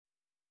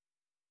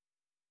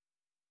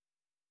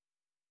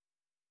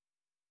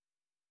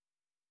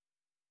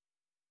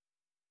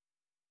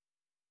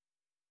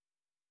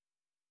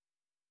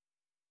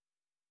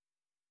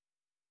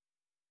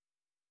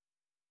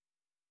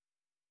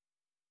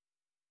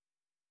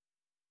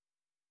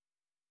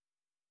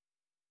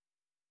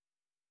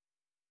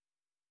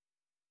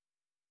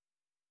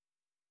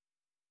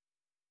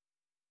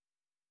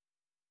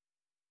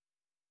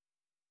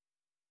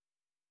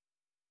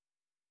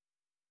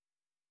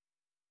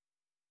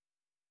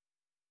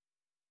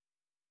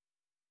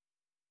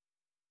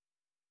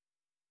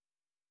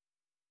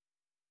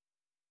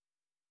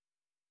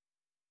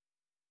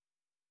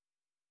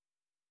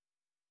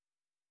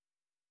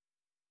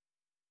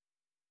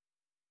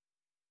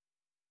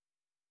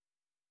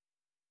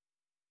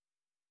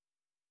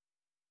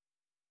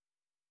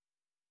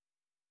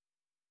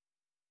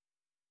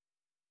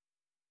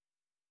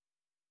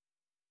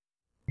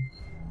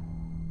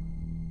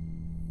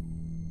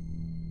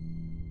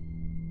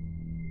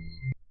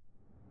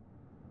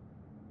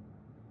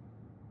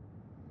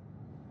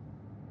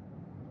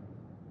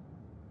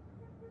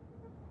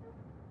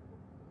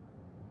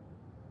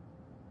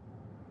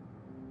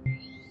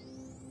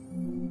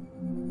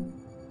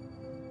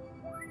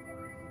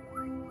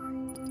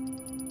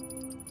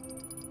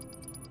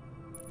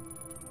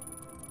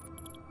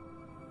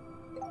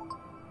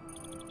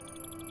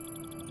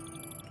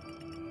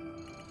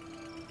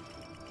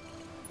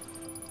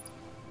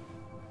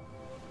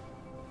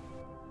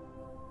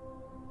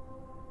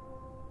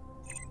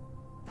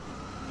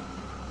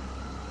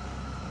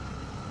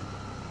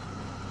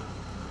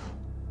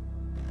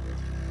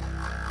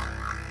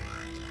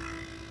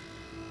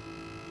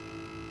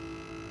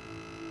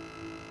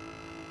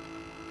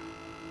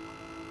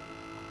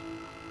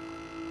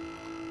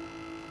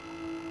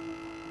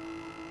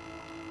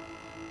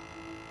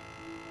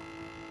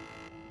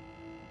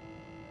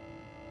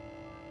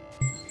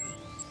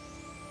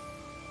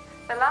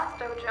The last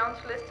Dow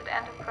Jones-listed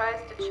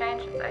enterprise to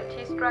change its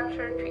IT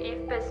structure to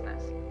Eve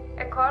Business.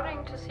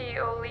 According to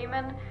CEO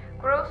Lehman,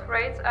 growth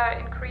rates are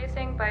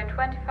increasing by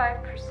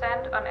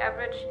 25% on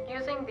average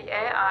using the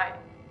AI.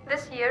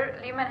 This year,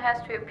 Lehman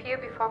has to appear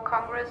before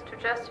Congress to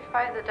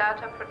justify the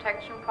data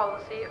protection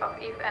policy of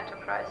Eve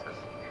Enterprises.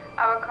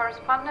 Our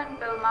correspondent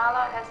Bill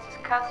Mahler has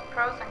discussed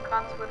pros and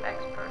cons with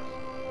experts.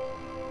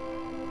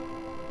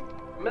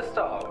 Mr.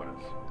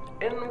 Alvarez,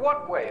 in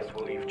what ways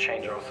will Eve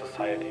change our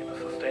society in a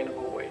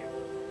sustainable way?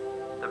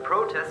 The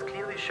protests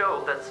clearly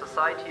show that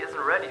society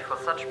isn't ready for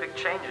such big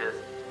changes.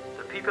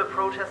 The people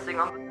protesting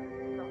on the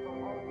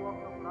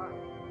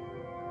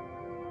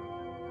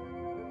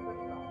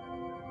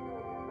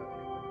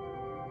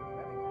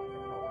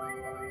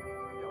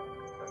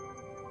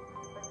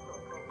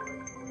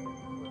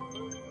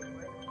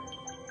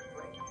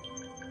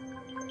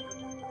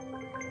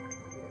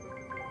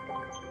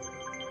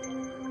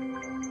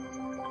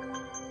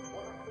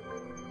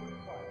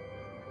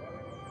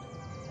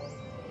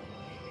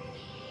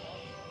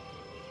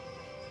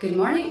Good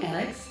morning,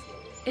 Alex.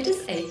 It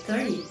is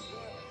 8:30.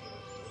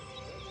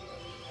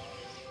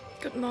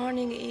 Good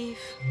morning, Eve.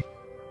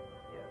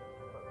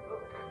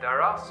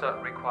 There are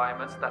certain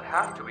requirements that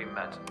have to be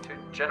met to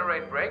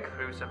generate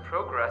breakthroughs and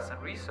progress in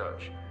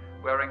research.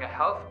 Wearing a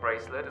health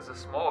bracelet is a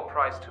small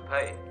price to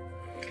pay.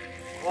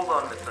 Hold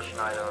on, Mr.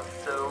 Schneider.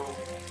 So,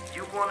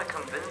 you want to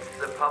convince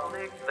the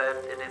public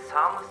that it is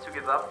harmless to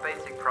give up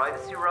basic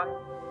privacy rights?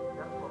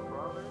 That's what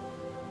progress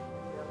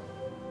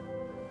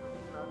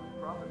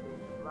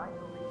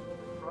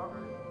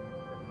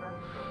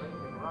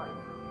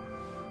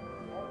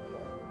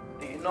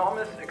The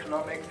enormous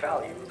economic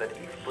value that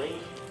Eve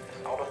brings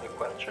is out of the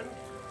question?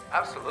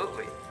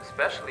 Absolutely,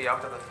 especially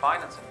after the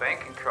finance and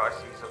banking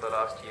crises of the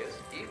last years.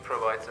 Eve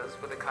provides us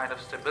with a kind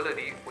of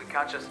stability we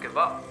can't just give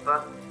up.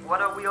 But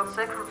what are we all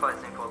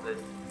sacrificing for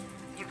this?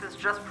 Eve is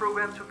just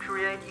programmed to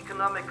create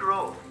economic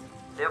growth.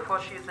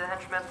 Therefore, she is a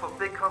henchman for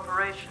big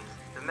corporations.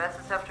 The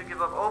masses have to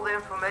give up all their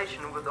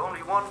information with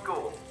only one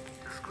goal: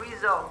 to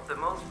squeeze out the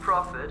most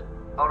profit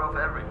out of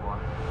everyone.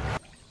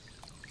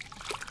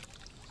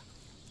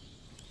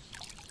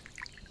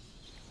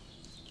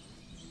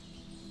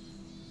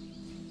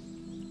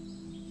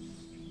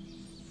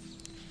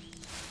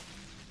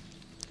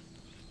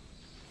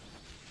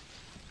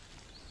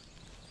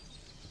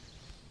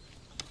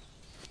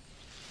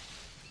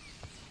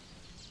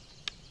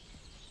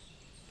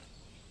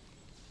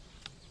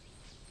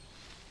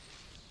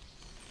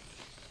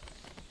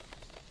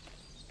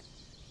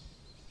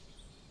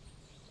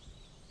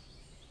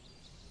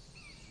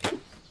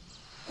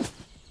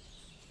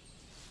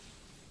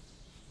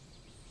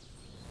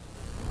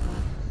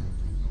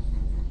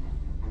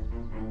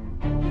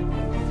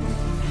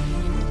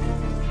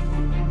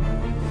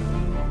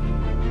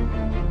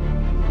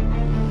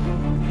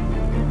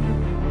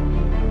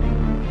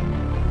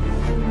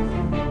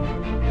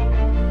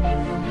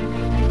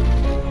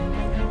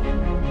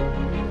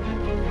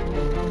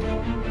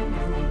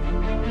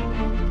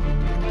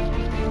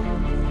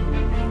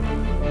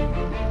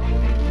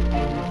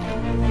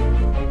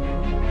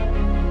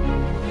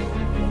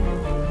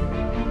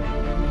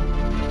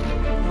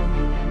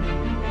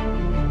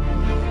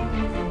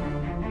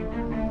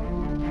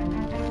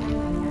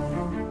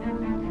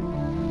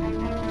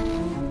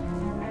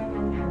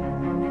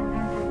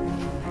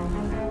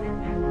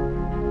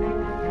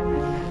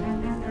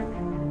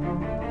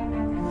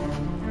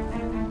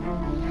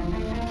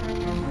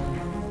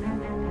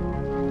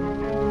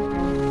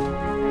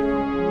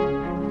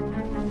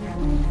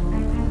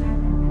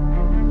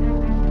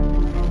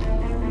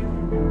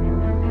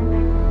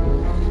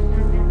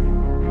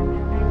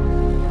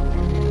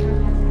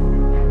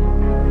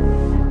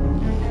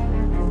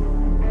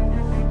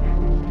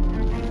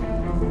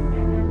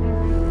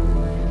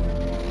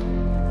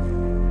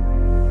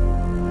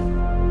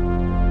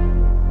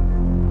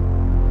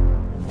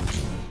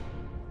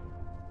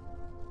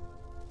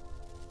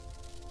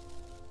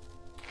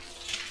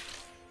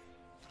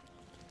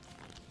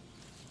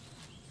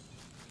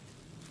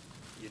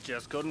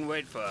 Just couldn't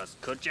wait for us,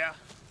 could ya?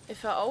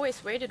 If I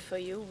always waited for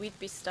you, we'd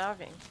be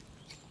starving.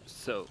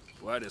 So,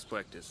 why this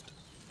practice?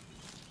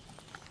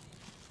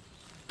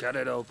 Cut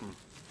it open.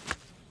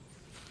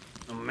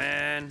 Oh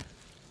man.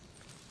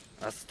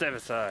 Step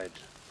aside.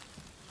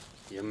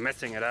 You're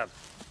messing it up.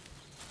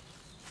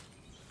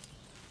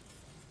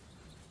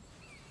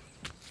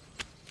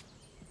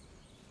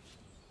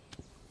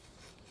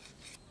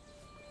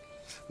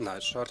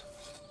 Nice shot.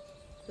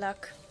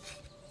 Luck.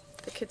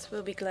 The kids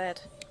will be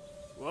glad.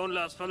 Won't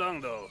last for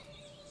long, though.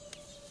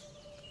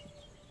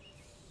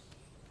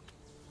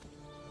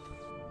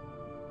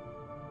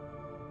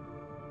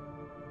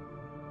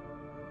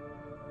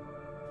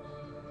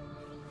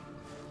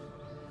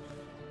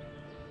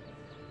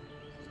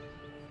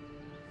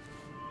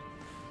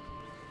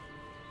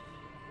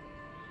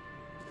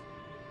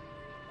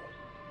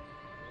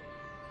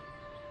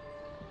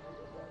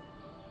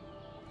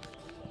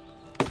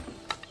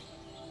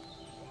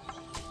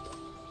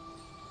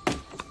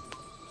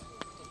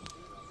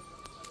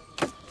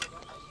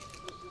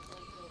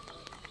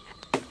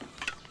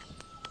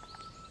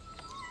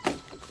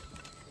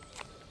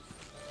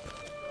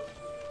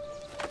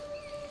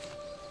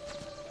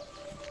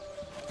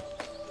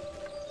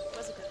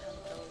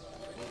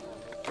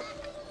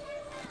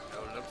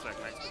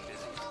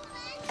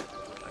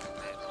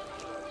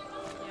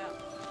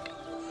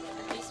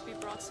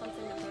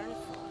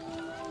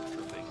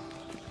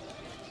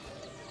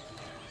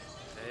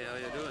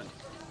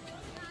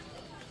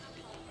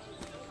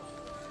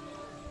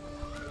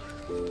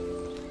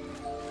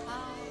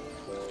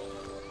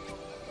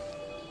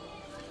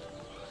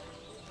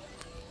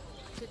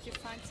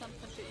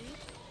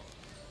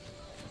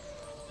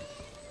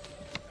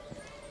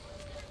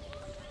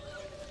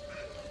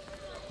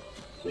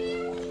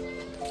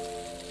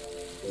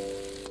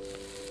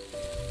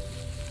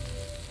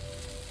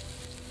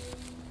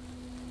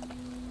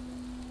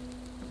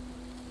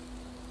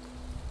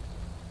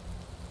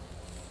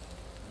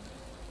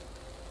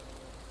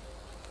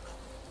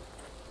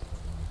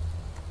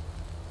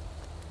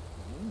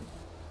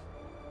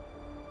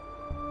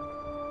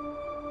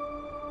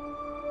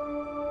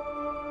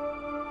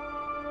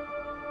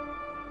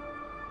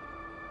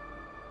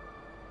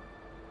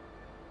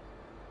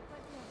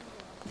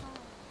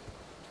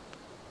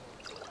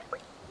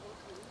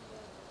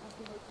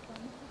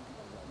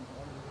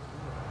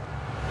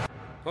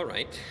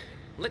 Alright,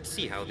 let's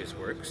see how this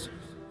works.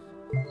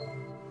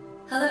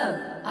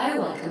 Hello, I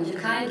welcome you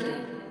kindly.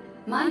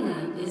 My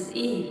name is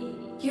Eve.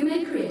 You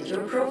may create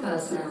your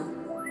profiles now.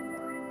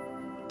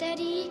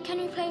 Daddy, can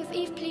we play with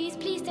Eve, please?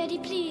 Please, Daddy,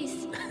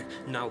 please.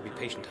 Now be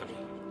patient, honey.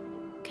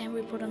 Can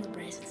we put on the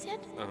bracelets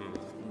yet?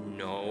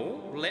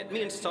 No. Let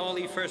me install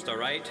Eve first,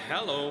 alright?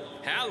 Hello.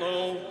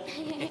 Hello.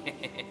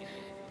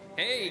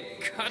 Hey,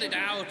 cut it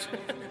out.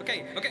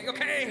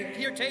 Okay.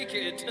 Here, take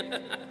it.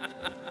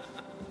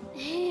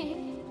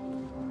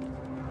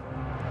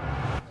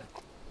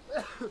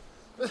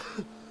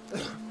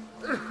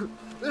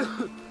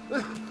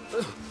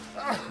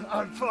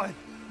 I'm fine.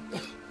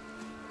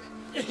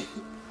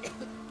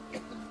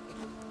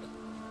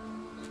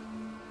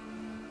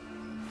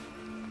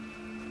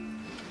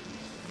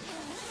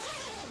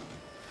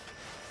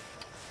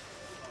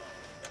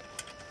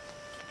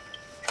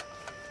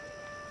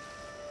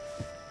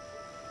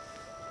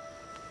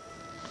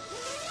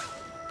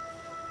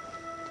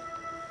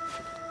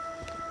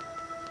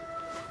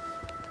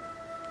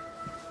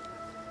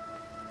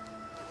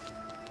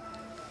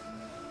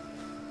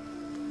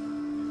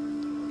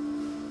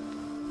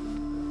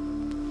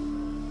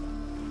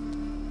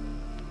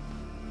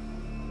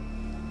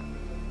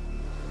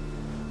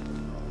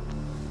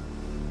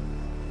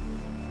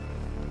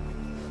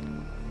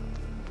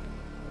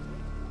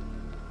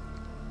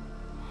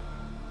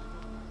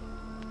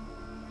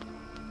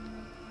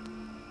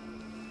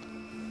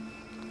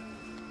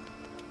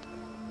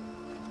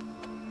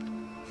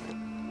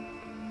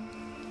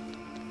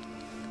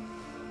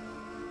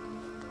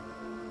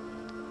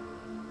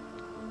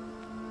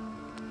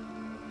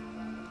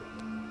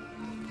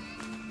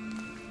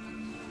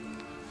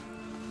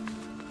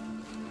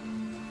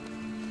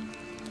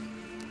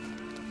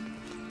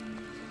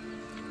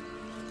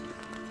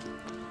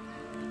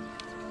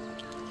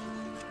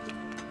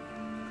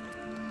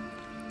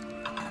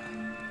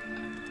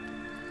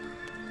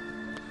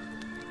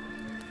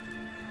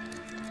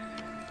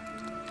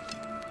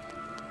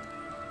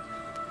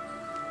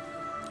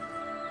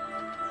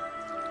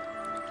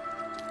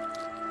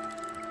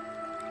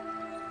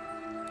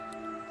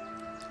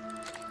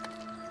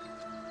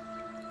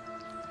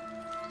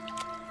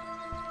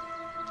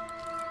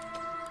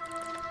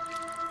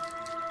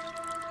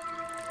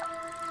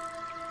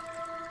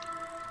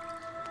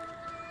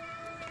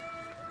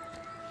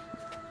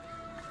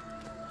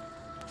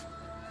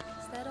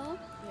 Is that all?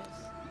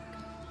 Yes.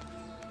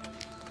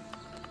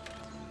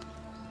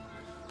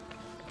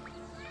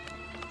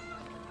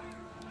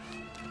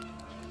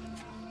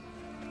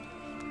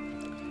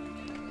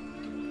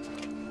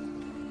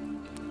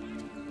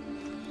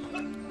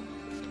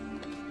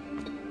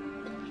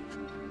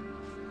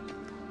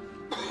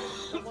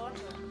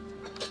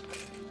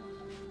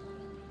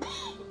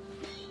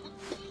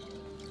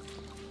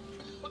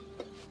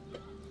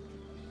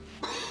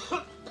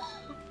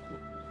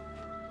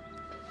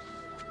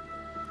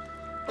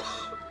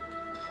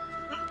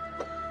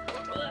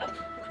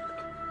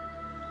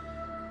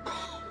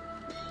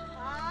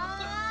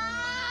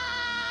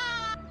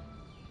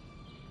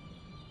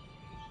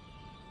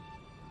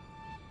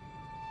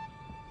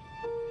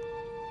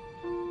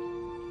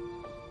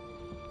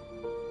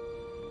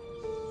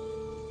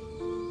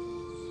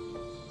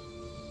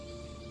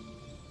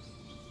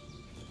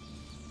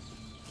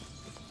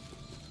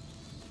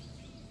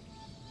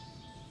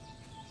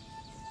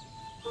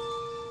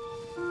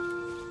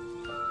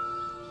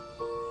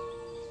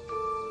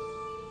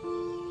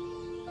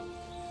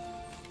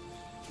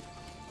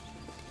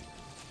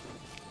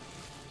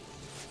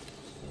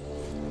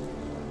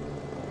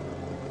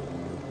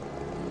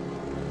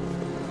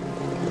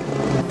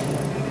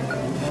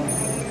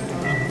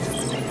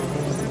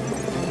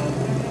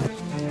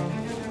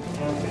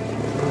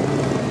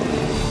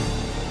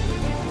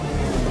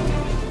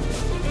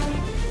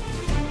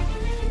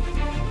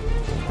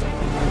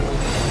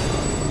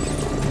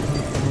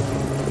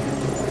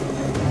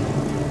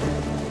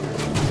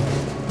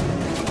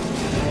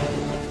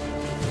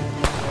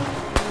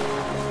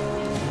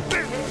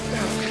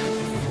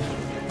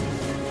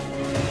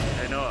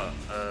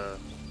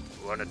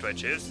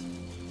 Cheers.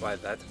 Why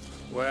that?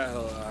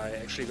 Well, I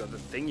actually got the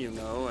thing, you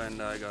know,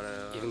 and I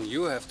gotta... Even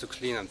you have to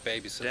clean and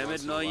babysit. Damn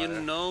it, no, you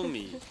know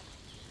me.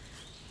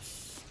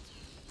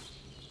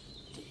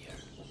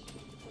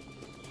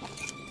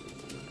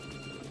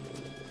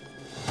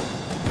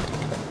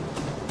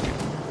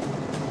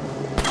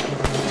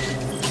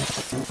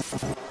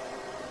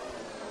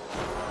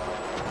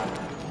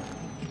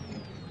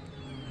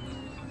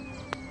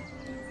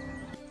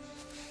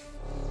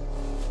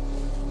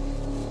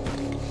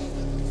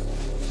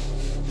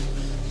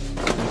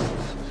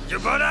 You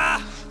put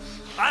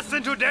us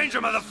into danger,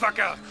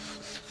 motherfucker!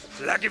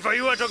 Lucky for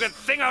you, I took a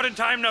thing out in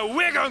time. Now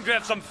we're going to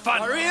have some fun.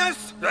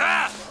 Arias?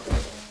 Ah!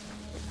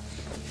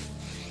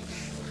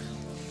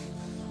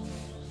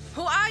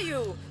 Who are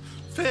you?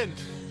 Finn.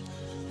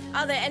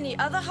 Are there any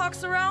other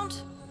hogs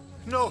around?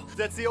 No,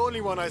 that's the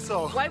only one I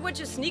saw. Why would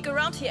you sneak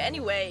around here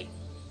anyway?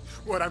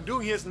 What I'm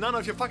doing here is none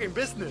of your fucking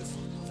business.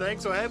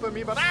 Thanks for helping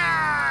me, but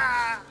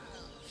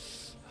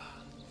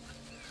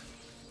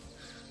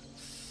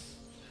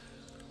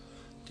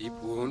deep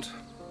wound.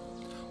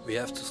 We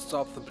have to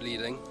stop the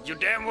bleeding. You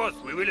damn wuss!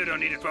 We really don't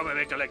need a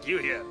troublemaker like you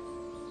here.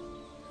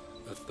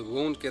 If the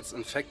wound gets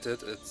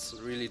infected, it's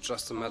really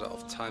just a matter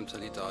of time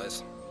till he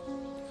dies.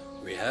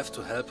 We have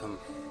to help him.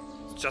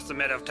 It's just a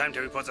matter of time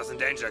till he puts us in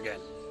danger again.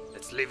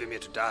 Let's leave him here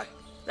to die.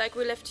 Like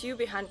we left you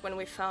behind when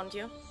we found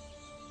you.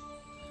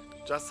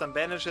 Just some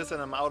bandages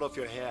and I'm out of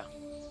your hair.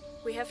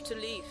 We have to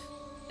leave.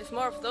 If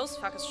more of those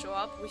fuckers show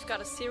up, we've got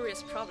a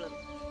serious problem.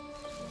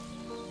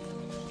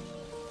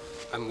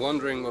 I'm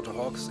wondering what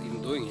Hawk is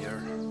even doing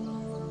here.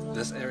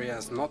 This area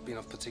has not been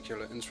of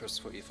particular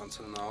interest for Eve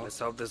until now. Let's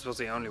hope this was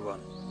the only one.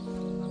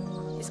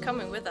 He's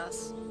coming with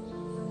us.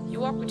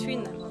 You walk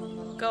between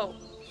them. Go.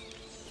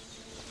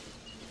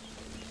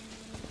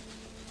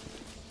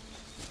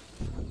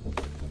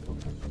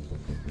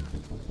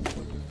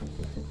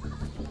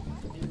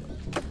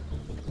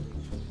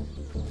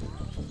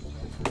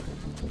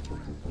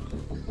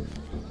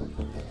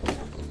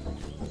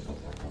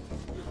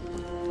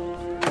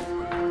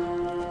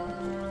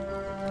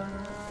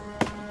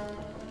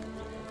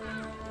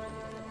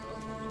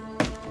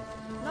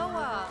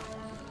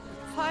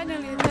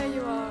 Finally, there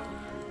you are.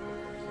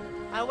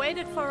 I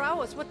waited for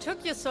hours. What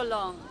took you so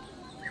long?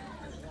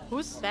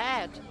 Who's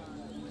that?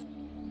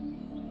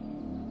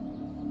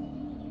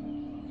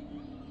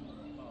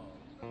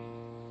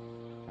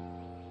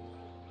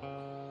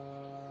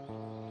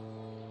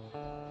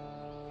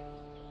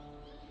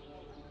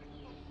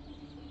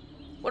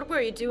 What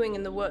were you doing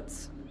in the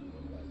woods?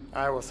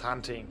 I was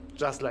hunting,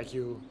 just like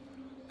you.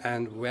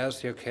 And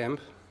where's your camp?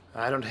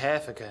 I don't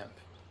have a camp.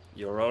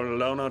 You're all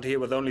alone out here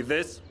with only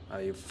this?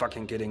 Are you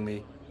fucking kidding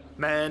me?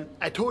 Man,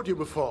 I told you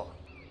before.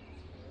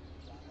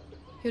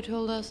 You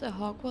told us a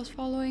hawk was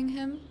following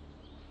him?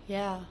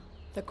 Yeah,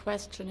 the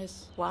question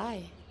is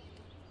why?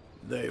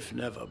 They've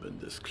never been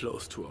this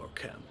close to our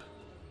camp.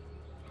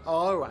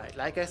 Alright,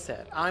 like I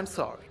said, I'm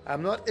sorry.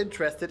 I'm not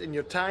interested in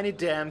your tiny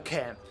damn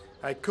camp.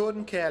 I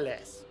couldn't care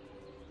less.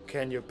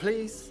 Can you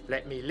please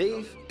let me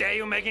leave? How dare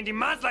you making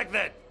demands like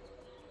that?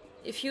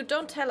 If you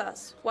don't tell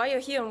us why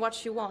you're here and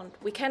what you want,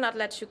 we cannot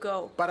let you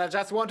go. But I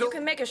just want to— You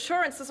can make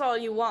assurances all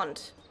you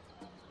want.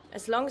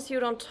 As long as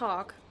you don't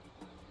talk,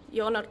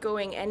 you're not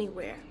going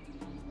anywhere.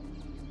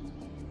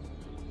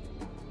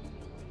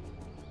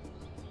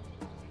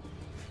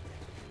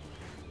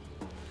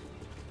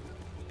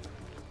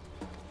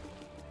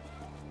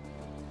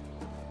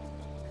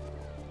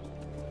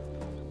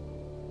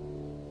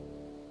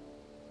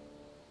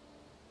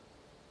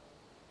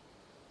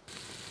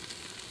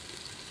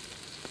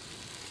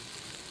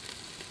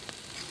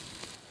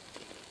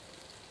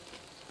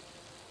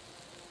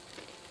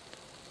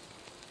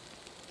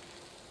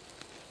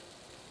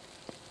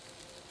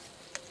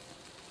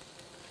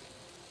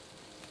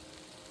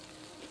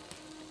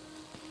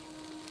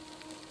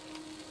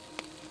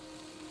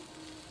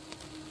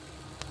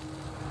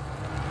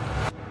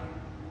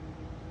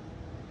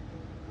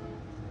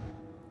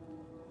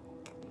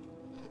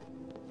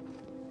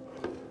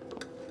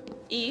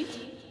 Eve?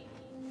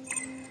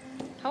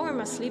 How were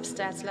my sleep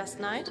stats last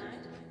night?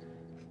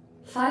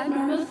 5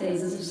 normal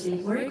phases of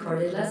sleep were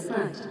recorded last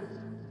night.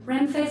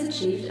 REM phase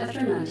achieved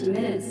after 90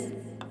 minutes.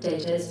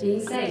 Data is being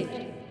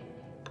saved.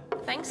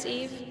 Thanks,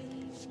 Eve.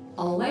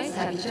 Always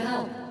happy to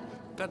help.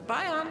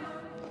 Goodbye, Ann.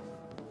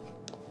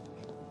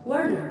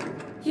 Werner,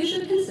 you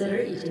should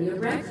consider eating your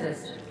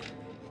breakfast.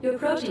 Your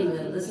protein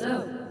level is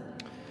low.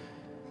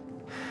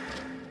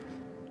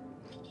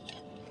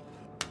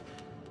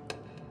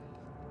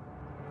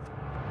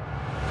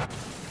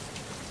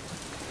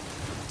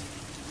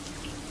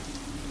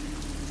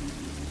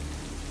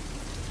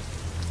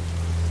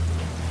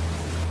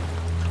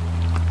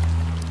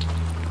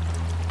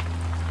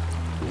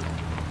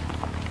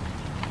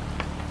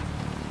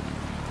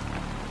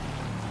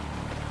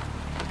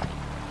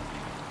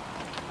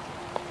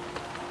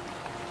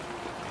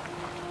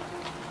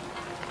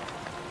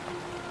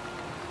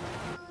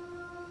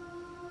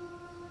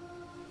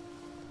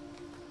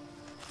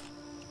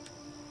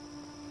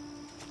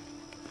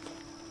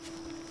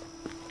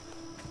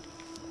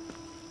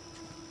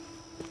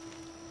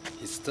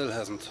 He still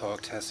hasn't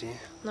talked, has he?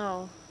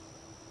 No.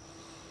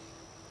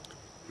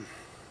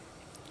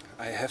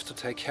 I have to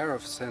take care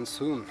of San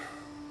soon.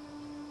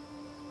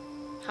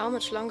 How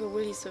much longer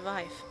will he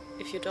survive,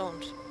 if you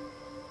don't?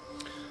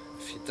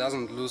 If he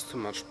doesn't lose too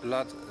much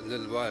blood, a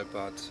little while,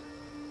 but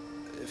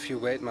if you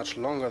wait much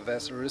longer,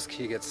 there's a risk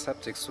he gets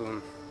septic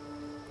soon.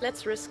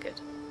 Let's risk it.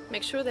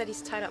 Make sure that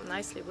he's tied up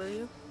nicely, will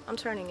you? I'm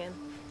turning in.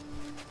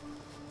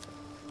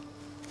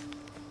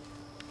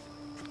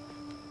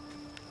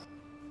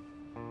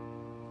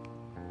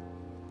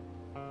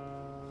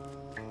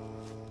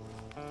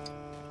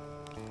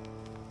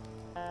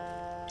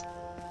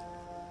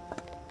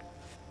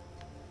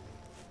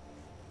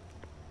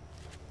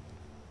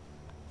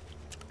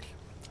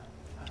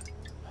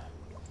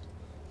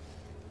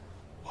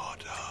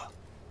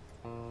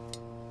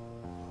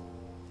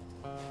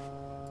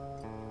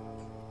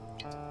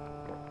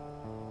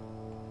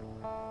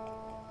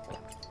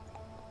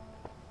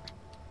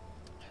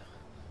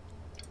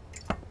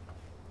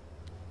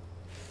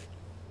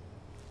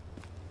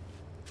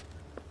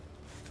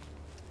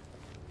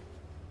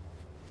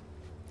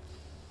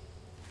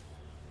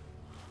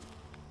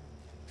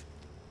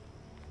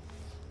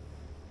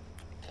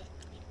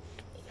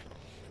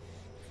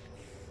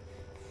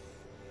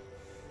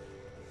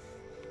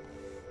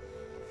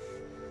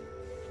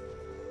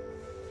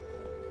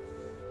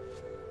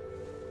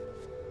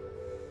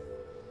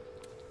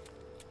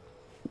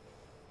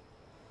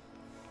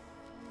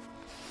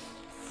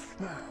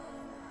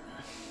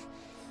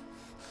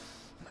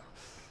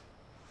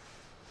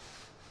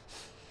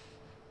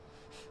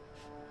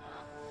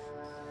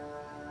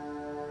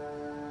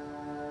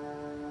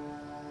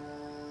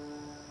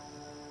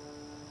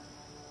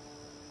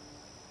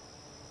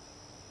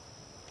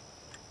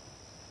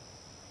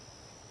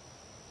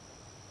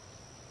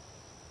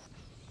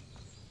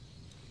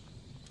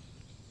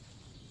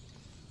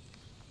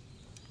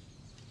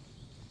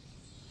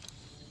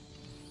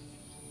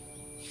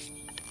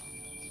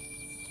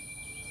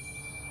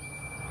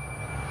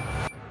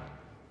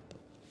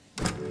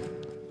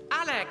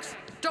 Max.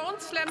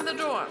 Don't slam the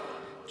door.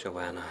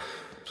 Joanna,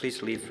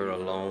 please leave her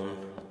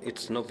alone.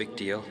 It's no big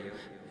deal.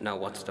 Now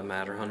what's the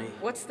matter, honey?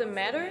 What's the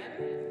matter?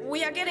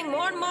 We are getting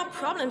more and more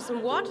problems,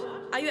 and what?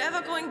 Are you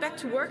ever going back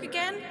to work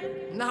again?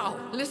 Now,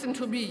 listen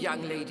to me,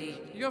 young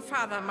lady. Your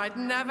father might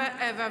never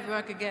ever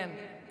work again.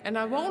 And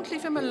I won't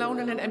leave him alone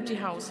in an empty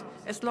house,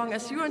 as long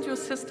as you and your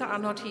sister are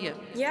not here.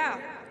 Yeah,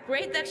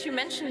 great that you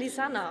mentioned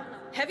Lisanna.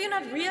 Have you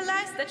not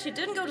realized that she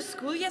didn't go to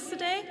school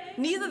yesterday?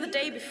 Neither the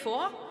day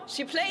before?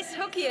 She plays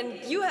hooky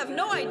and you have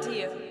no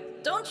idea.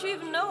 Don't you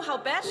even know how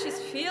bad she's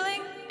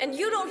feeling? And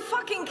you don't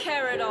fucking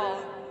care at all.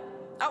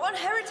 Our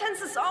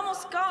inheritance is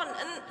almost gone,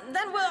 and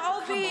then we'll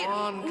all be...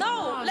 Come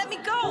on. Let me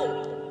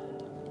go!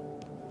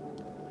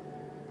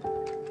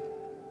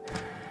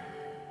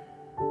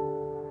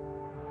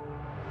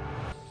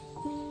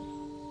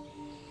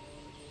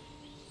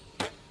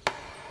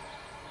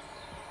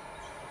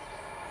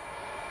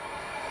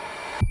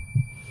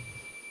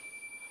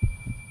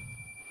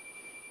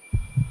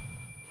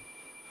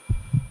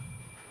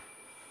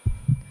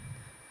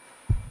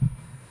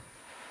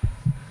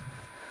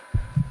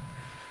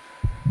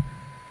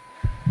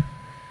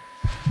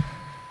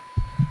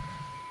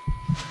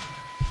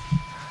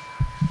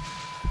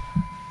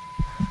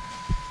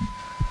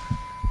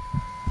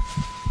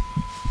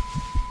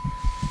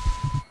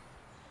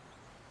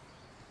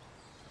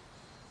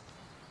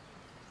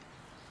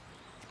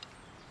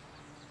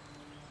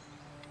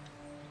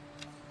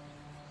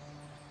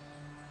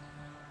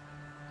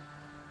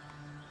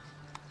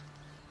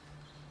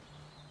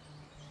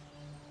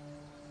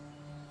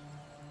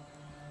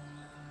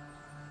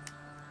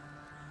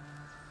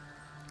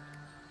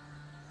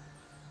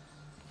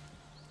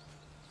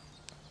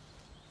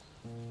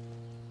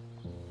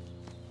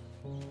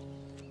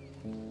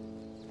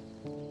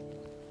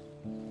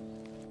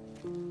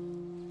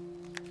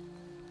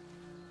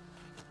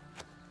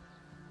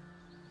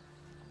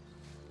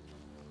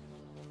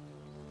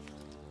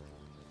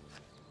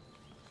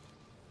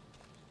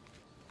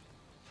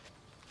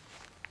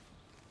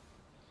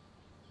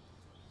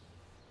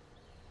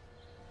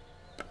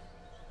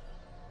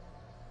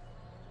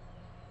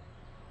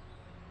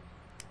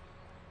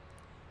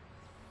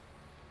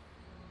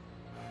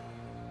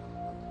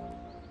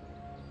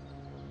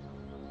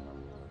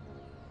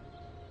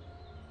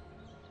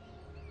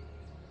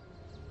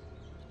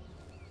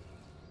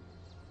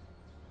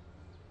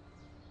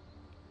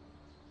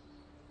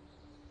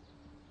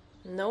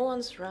 No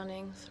one's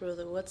running through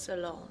the woods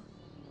alone.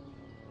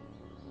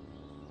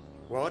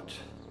 What?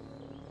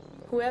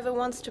 Whoever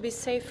wants to be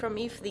safe from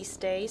Eve these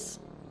days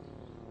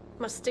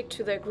must stick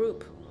to their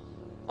group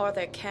or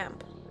their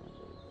camp.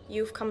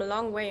 You've come a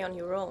long way on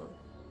your own.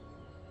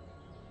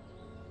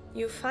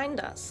 You find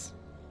us.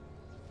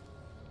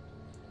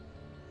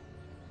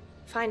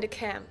 Find a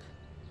camp.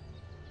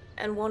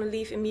 And want to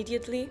leave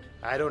immediately?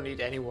 I don't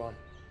need anyone.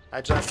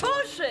 I just...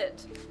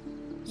 Bullshit!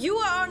 You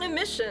are on a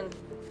mission.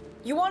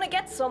 You want to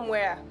get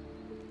somewhere.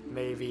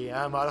 Maybe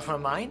I'm out of my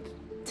mind?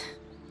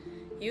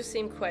 You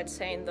seem quite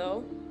sane,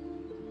 though.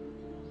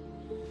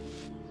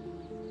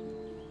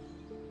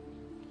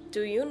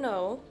 Do you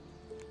know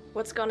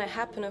what's gonna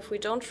happen if we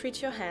don't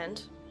treat your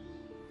hand?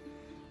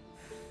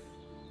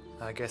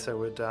 I guess I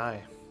will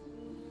die.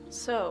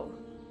 So,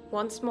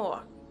 once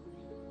more,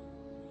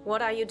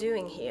 what are you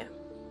doing here?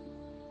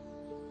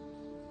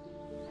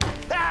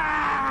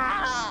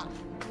 Ah!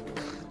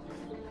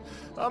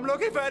 I'm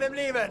looking for Adam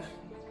Lehman.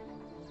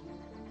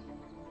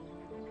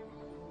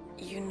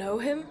 You know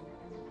him?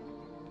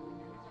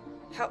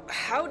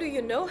 How do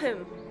you know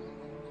him?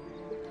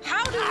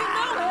 How do you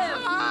know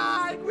him?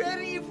 I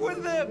ran Eve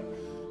with him.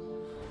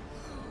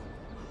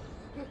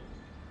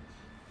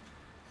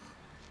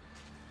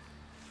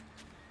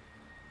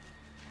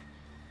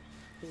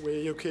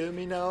 Will you kill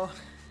me now?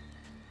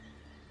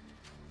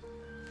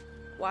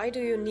 Why do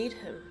you need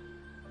him?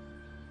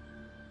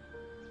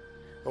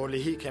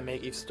 Only he can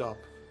make Eve stop.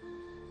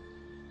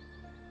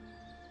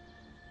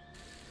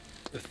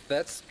 If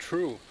that's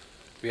true,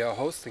 we are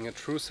hosting a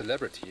true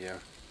celebrity here.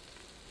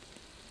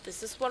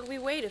 This is what we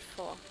waited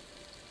for.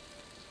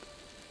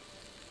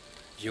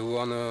 You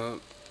wanna...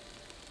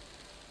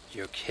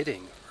 You're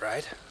kidding,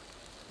 right?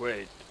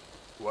 Wait,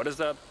 what is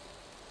that?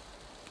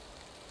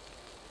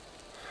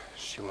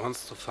 She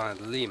wants to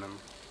find Lehman.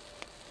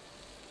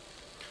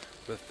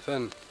 With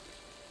Finn.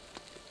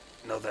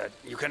 No,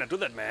 you cannot do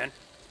that, man.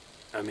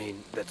 I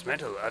mean, that's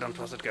mental. I don't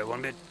trust that guy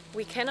one bit.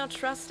 We cannot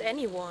trust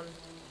anyone.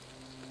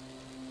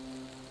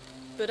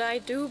 But I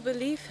do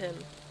believe him.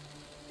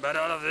 But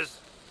all this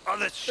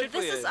shit.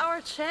 But this is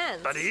our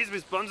chance. But he's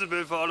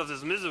responsible for all of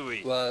this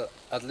misery. Well,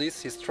 at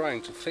least he's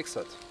trying to fix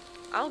it.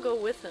 I'll go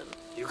with him.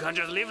 You can't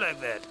just leave like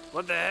that.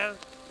 What the hell?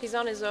 He's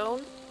on his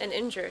own and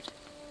injured.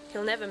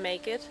 He'll never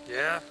make it.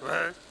 Yeah,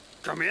 well,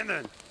 come in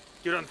then.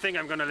 You don't think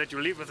I'm gonna let you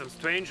leave with some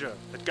stranger?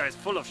 That guy's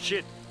full of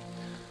shit.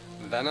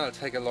 Then I'll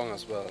take along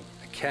as well.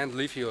 I can't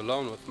leave you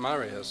alone with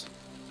Marius.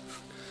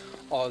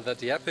 All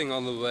that yapping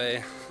on the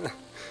way.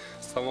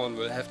 Someone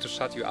will have to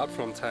shut you up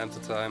from time to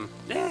time.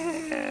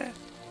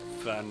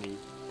 Funny.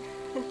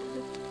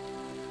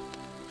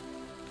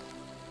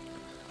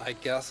 I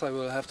guess I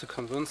will have to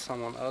convince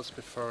someone else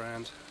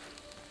beforehand.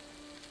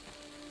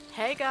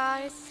 Hey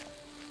guys,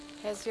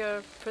 has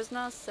your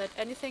prisoner said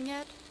anything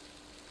yet?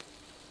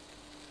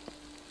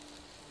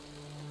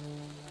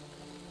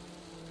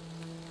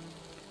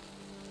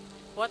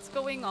 What's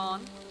going on?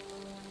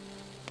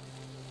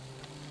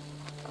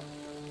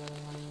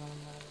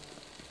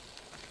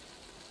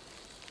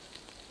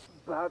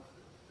 But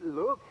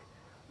look,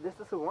 this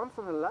is a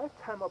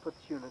once-in-a-lifetime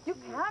opportunity. You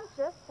can't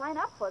just sign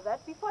up for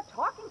that before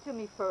talking to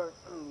me first.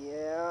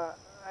 Yeah,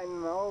 I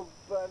know,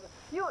 but...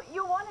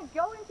 You want to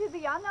go into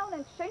the unknown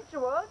and change the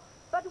world?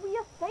 But we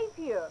are safe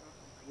here.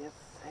 We are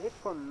safe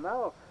for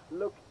now.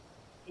 Look,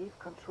 Eve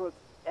controls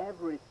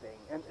everything,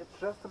 and it's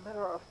just a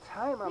matter of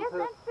time until... Yes,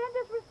 and Finn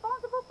is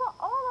responsible for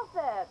all of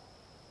that.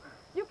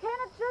 You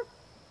cannot just...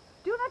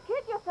 Do not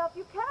kid yourself.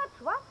 You cannot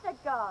trust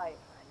that guy.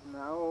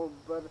 No,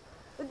 but...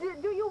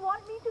 Do you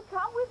want me to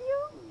come with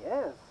you?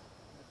 Yes.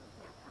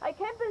 I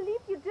can't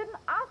believe you didn't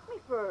ask me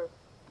first.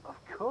 Of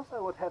course I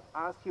would have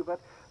asked you, but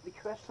the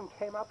question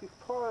came up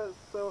before,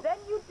 so... Then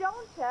you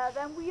don't tell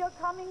them we are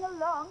coming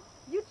along.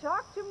 You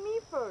talk to me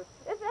first.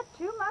 Is that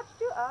too much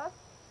to us?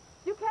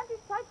 You can't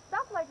decide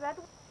stuff like that.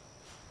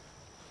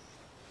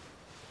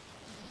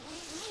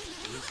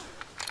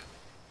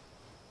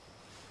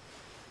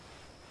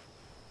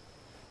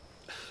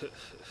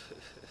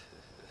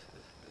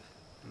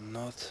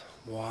 Not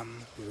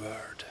one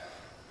word.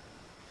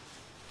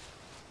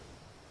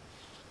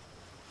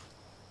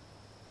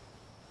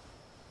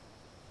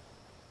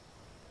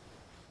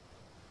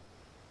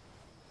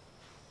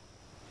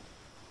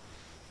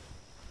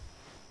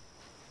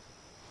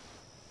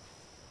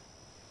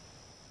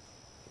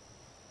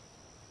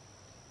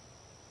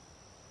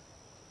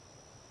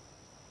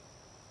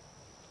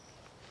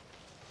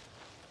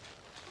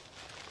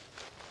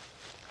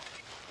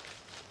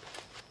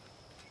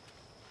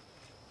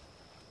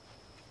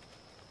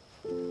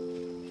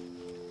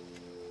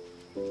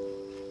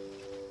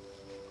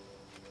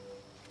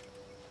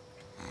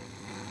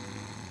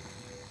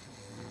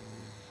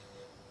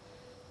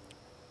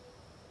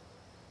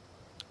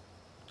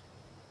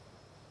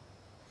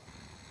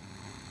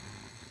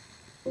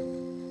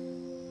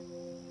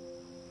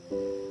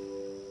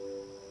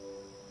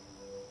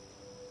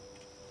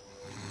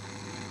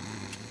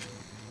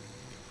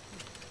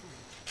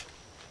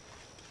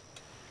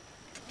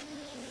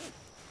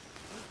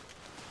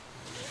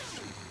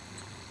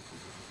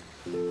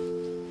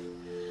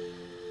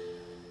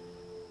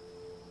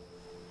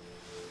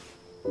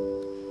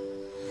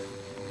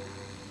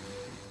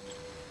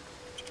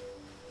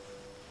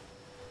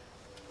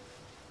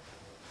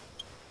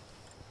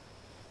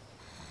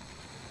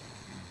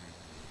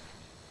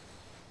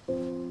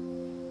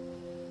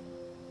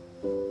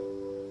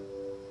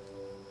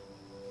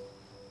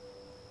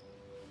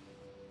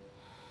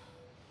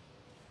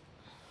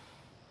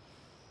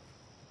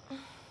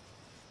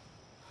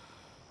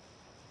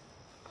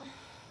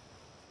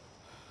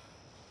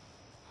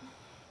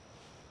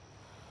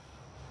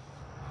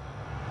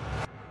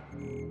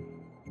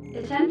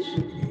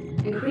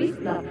 Attention! Increased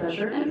blood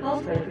pressure and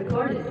pulse rate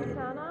recorded.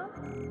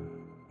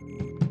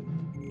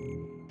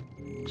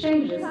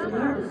 Changes in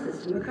nervous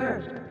system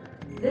occurred.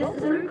 This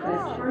is a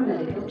request for a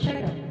medical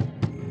checkup.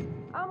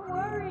 I'm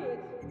worried.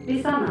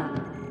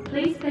 Lisanna,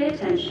 please pay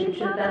attention to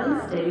the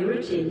balanced daily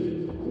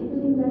routine.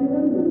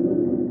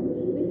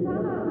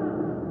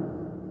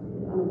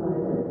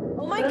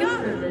 Oh my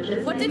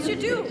god! What did you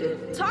do?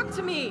 Talk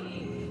to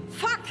me!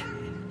 Fuck!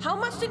 How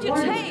much did you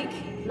take?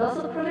 Loss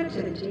of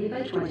productivity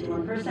by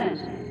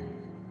 21%.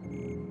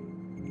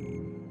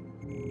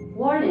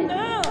 Warning!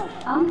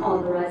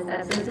 Unauthorized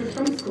absences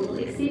from school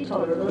exceed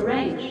tolerable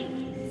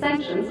range.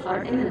 Sanctions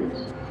are imminent.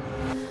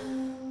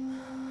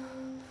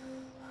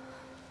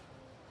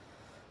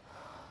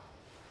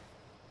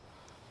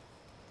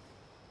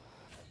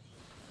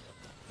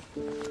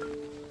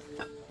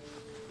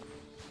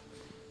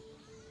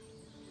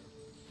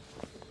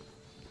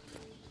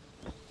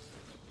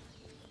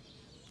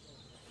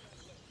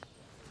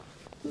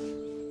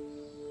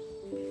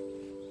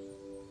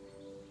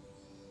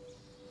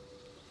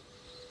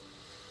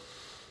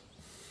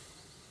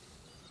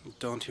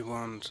 Don't you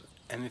want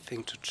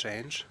anything to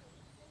change?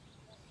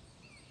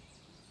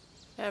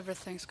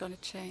 Everything's gonna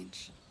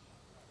change.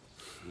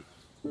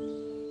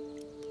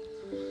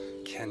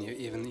 Can you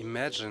even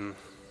imagine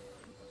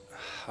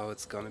how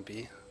it's gonna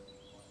be?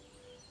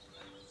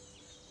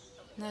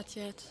 Not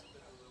yet.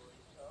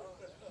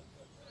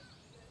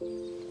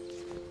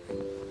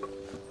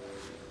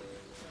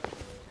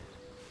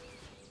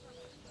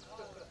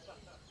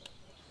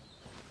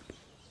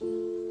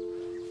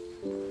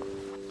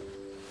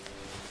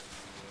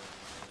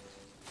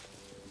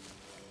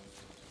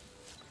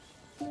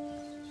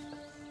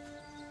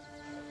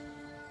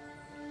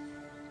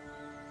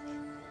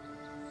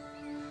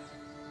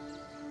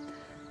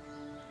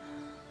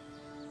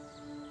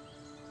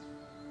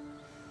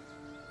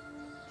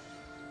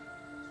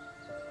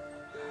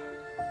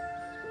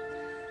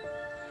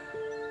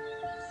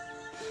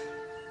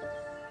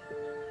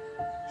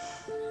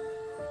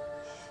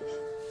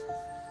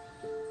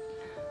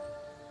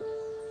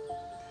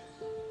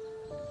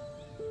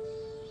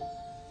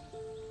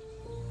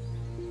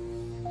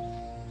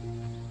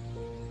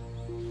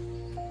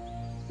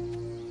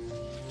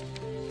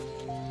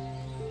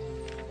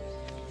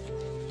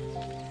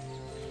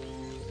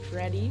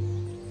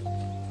 Daddy.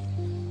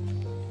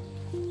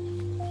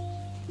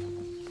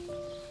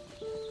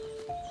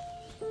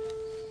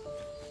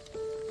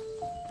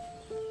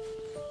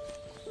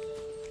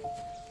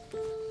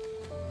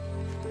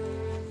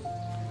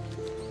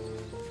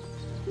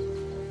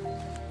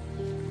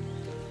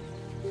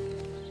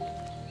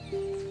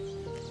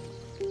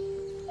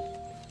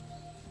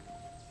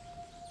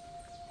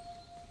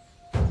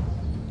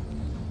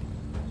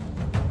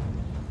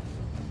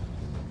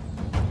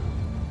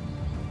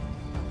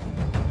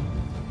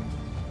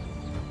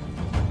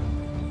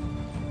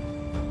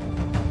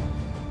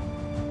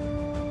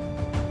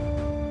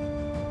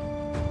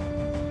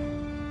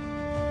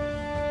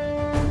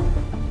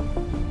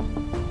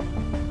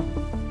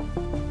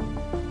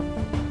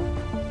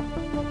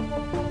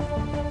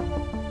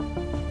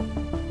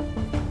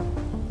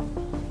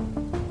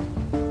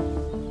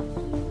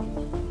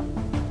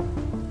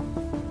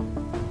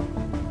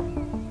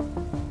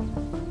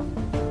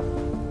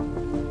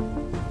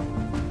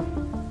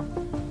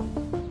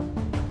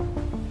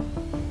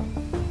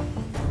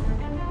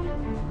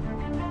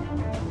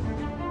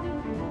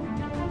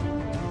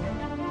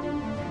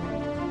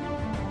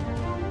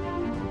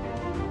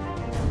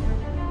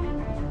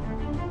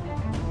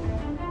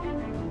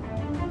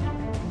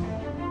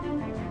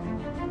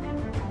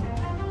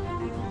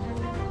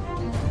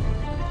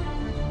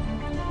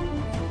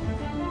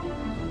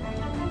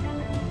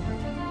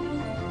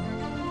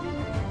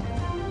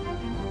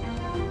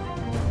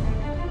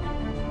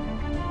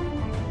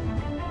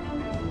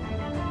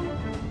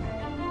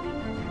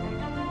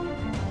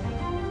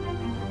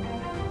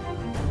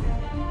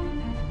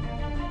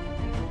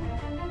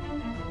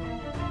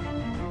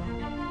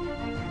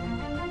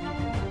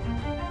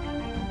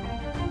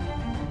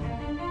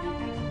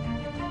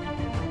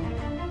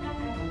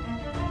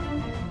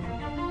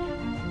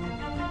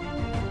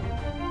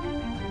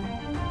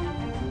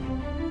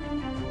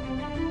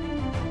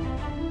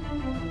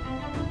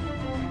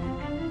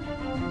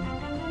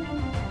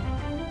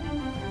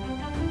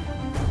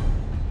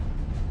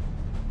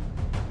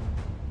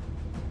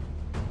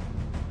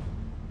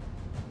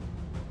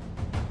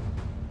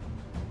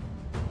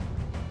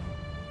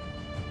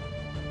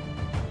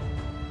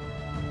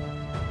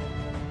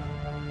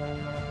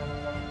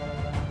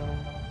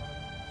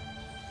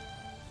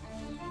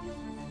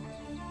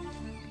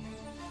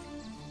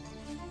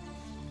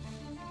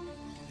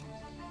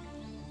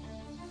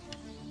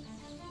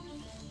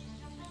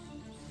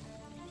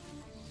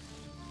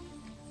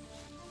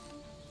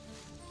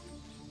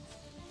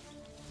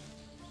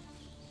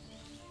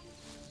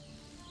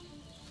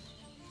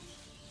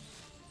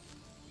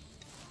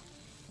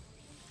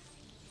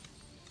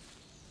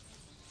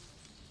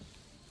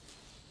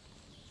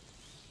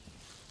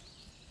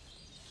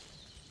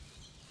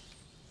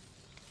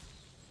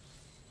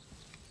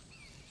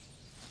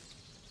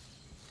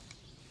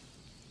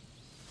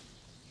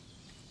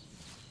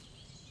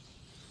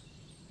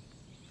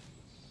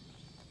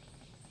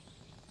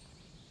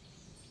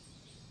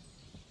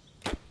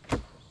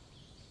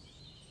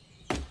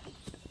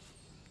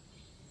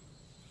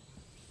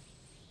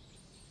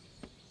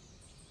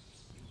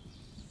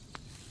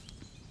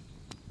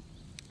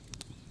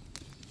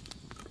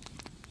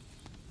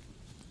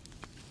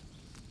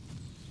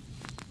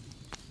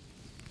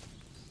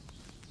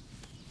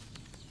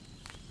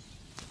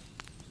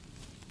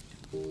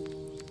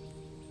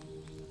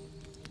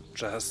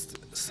 Just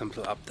a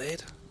simple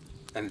update?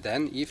 And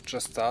then Eve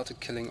just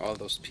started killing all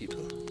those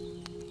people?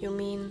 You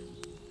mean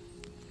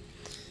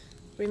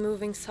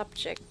removing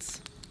subjects?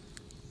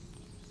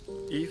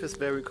 Eve is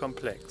very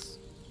complex,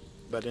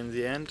 but in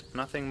the end,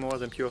 nothing more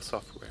than pure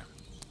software.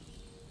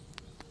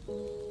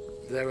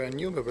 There are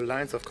innumerable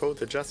lines of code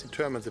that just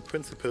determine the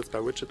principles by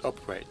which it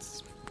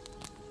operates.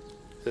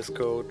 This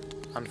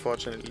code,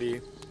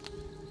 unfortunately,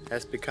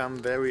 has become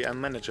very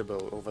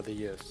unmanageable over the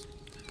years,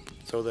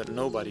 so that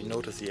nobody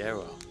noticed the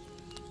error.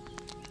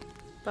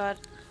 But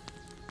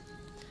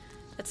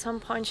at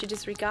some point she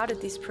disregarded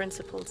these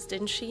principles,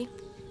 didn't she?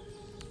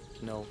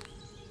 No.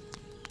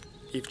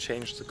 Eve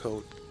changed the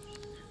code,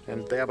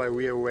 and thereby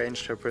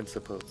rearranged her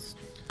principles.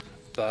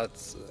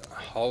 But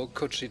how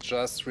could she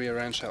just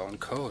rearrange her own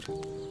code?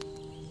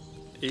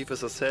 Eve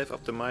is a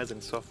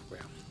self-optimizing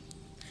software.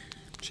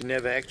 She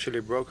never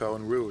actually broke her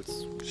own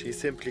rules. She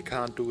simply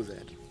can't do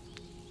that.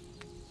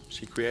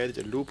 She created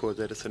a loophole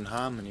that is in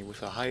harmony with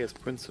her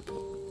highest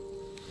principle.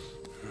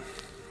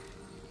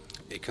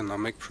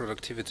 Economic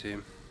productivity.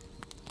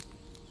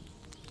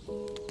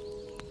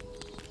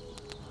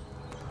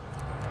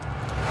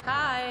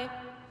 Hi,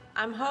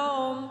 I'm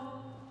home.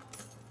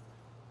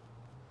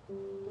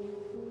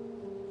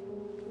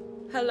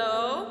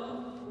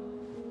 Hello?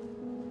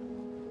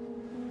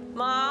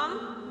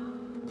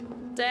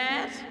 Mom?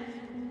 Dad?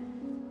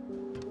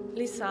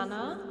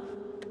 Lisanna?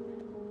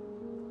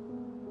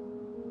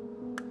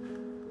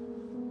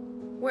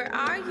 Where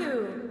are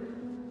you?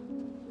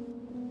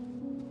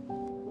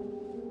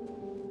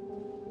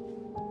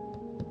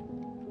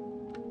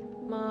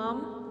 Mom?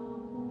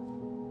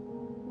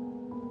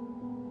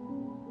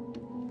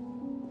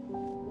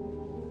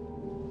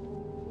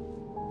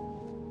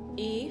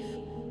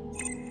 Eve?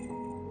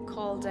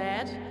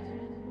 Dad?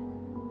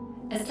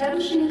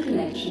 Establishing a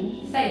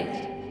connection failed.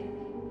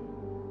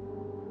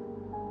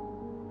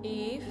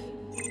 Eve?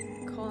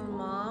 Call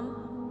Mom?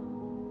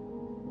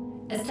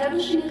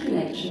 Establishing a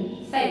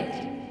connection failed.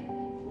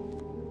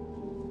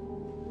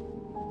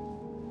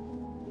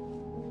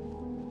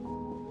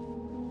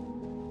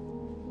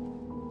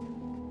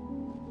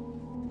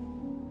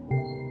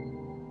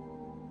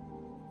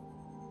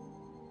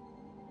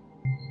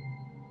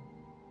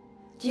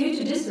 Due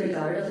to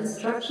disregard of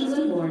instructions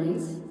and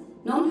warnings,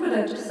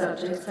 non-productive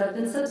subjects have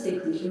been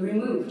subsequently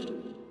removed.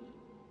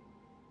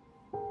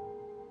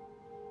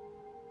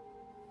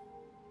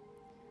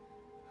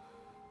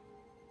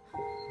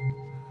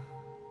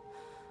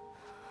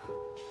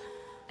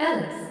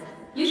 Alex,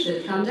 you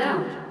should calm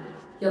down.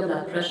 Your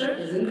blood pressure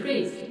is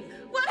increased.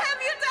 What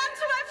have you done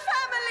to my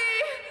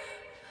family?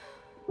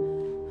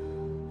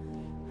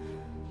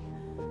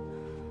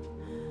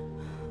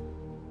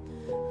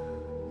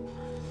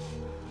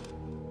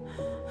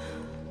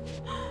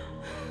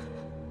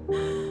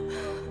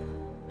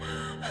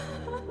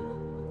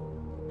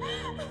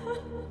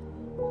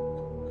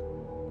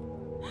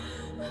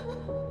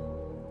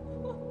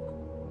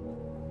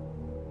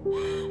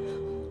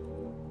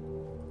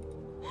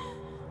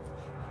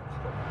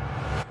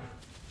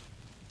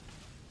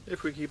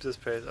 If we keep this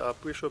pace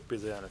up, we should be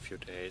there in a few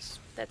days.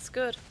 That's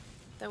good.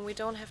 Then we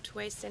don't have to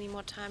waste any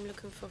more time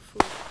looking for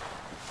food.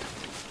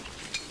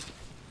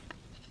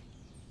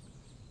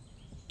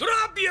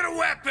 Drop your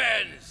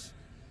weapons!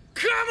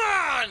 Come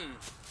on!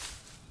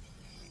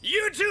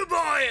 You too,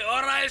 boy,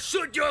 or I'll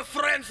shoot your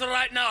friends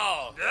right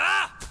now!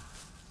 Ah!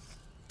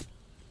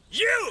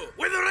 You,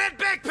 with the red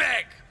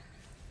backpack!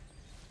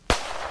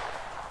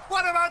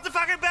 What about the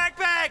fucking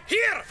backpack?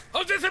 Here!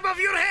 Hold this above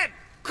your head!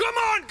 Come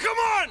on, come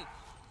on!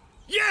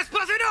 Yes,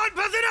 pass it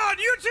on,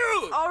 you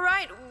too! All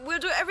right, we'll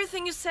do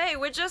everything you say.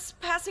 We're just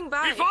passing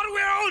by. Before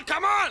we're old,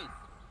 come on!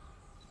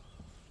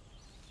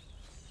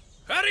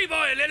 Hurry,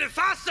 boy, a little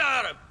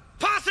faster!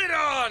 Pass it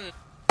on!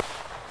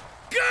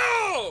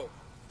 Go!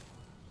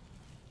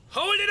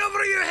 Hold it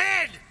over your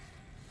head!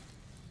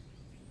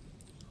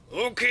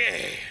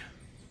 Okay.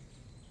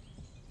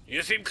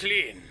 You seem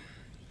clean.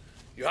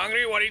 You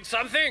hungry? Want to eat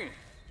something?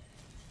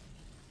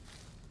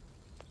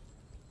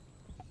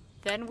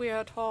 Then we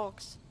heard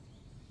hawks.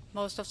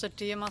 Most of the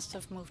deer must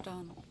have moved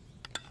on.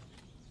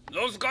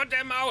 Those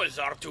goddamn owls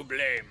are to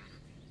blame.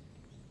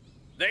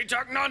 They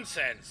talk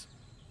nonsense.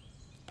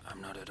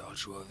 I'm not at all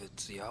sure if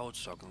it's the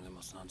owls talking the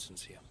most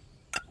nonsense here.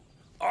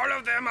 All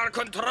of them are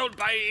controlled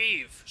by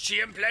Eve. She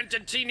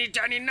implanted teeny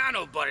tiny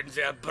nanobot in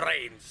their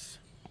brains.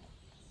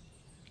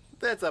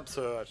 That's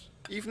absurd.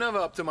 Eve never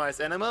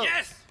optimized animals.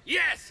 Yes,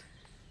 yes!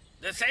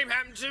 The same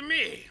happened to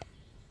me.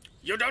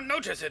 You don't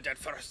notice it at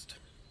first.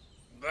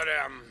 But,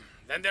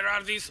 then there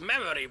are these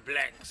memory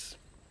blanks.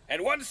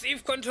 And once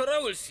Eve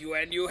controls you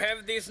and you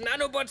have these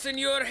nanobots in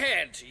your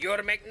head,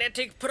 your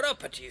magnetic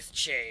properties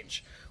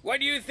change. Why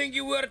do you think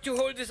you were to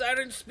hold this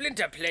iron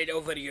splinter plate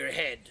over your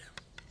head?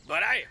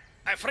 But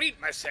I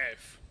freed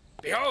myself.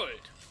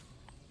 Behold.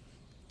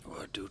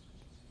 Oh, dude.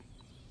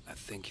 I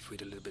think you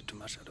freed a little bit too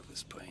much out of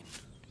his brain.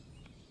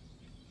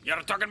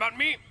 You're talking about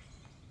me?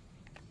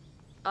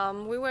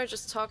 We were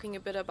just talking a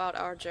bit about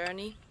our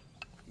journey.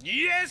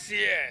 Yes,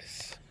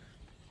 yes.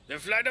 The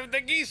flight of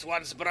the geese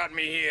once brought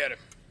me here.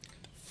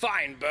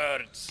 Fine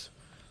birds.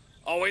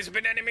 Always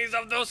been enemies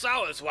of those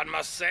owls, one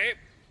must say.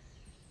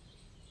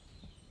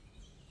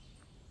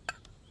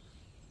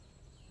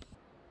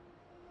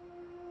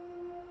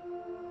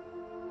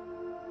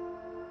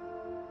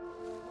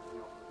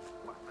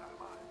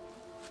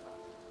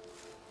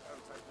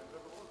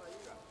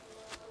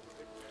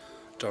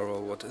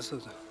 Doro, what is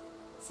it?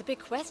 The big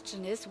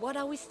question is, what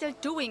are we still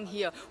doing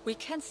here? We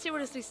can't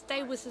seriously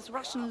stay with this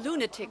Russian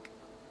lunatic.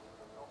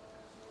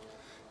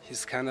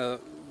 He's kinda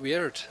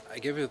weird, I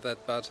give you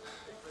that, but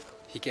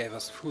he gave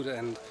us food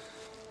and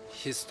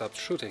he stopped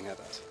shooting at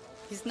us.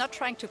 He's not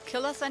trying to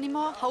kill us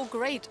anymore? How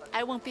great!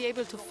 I won't be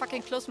able to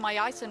fucking close my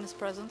eyes in his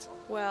presence.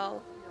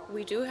 Well,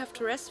 we do have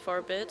to rest for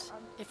a bit.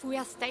 If we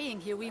are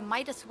staying here, we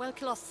might as well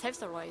kill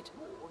ourselves, alright?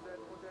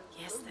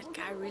 Yes, that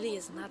guy really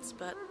is nuts,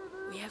 but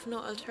we have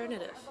no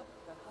alternative.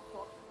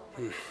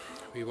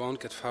 We won't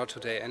get far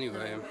today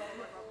anyway.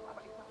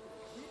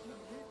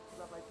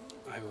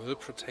 I will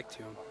protect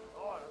you.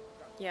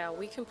 Yeah,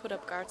 we can put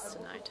up guards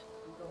tonight.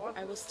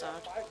 I will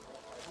start.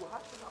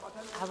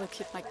 I will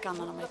keep my gun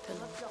under my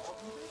pillow.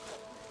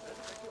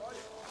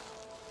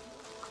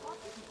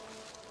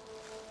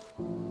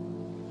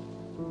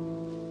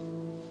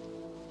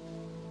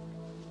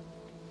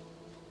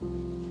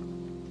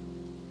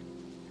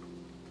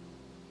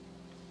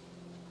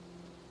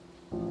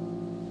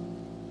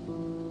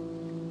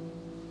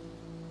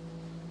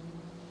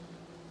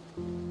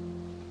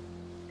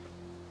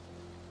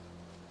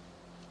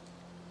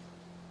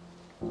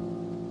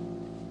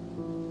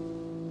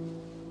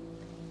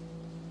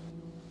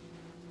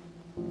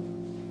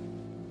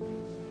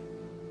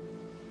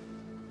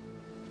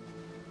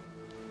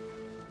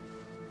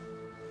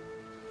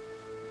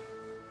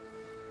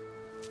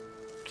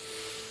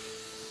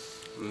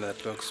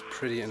 that looks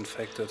pretty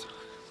infected.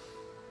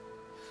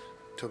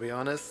 To be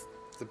honest,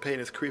 the pain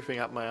is creeping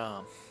up my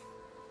arm.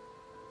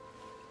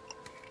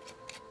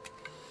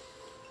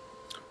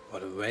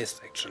 What a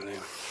waste, actually.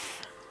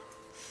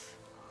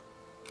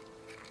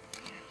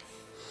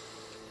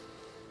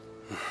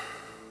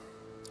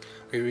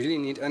 We really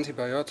need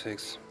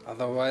antibiotics,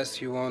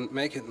 otherwise you won't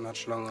make it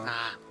much longer.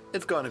 Ah,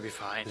 it's gonna be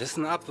fine.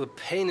 Listen up, the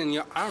pain in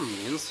your arm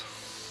means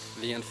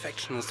the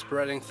infection is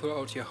spreading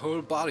throughout your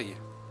whole body.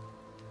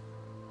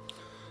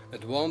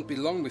 It won't be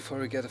long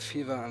before you get a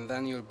fever, and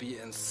then you'll be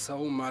in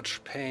so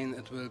much pain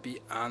it will be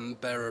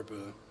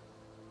unbearable.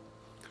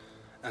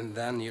 And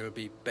then you'll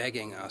be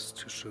begging us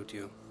to shoot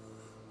you.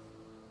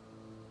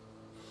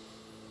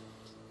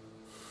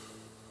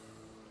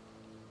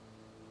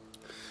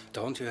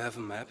 Don't you have a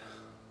map?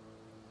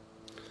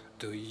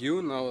 Do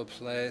you know a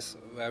place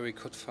where we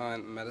could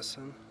find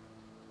medicine?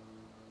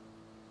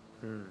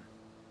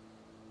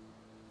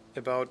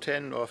 About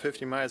 10 or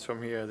 50 miles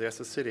from here, there's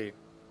a city,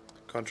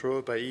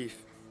 controlled by Eve.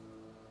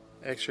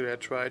 Actually, I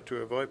tried to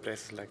avoid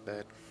places like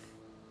that.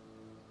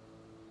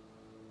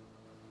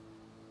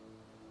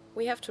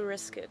 We have to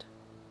risk it.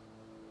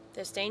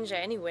 There's danger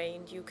anyway,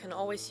 and you can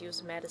always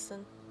use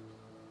medicine.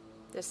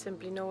 There's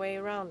simply no way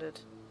around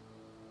it.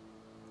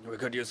 We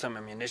could use some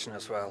ammunition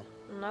as well.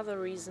 Another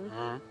reason.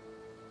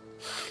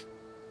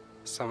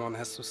 Someone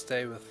has to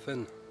stay with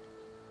Finn.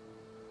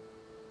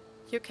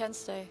 You can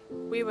stay.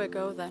 We will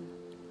go then.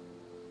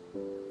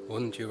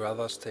 Wouldn't you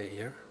rather stay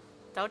here?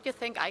 Don't you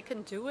think I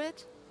can do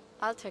it?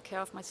 I'll take care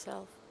of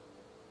myself.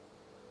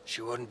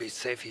 She wouldn't be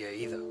safe here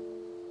either.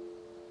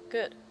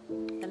 Good.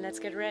 Then let's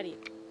get ready.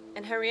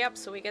 And hurry up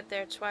so we get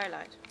there at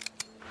twilight.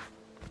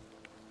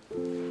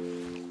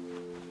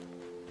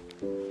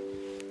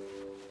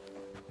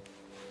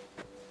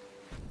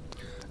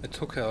 It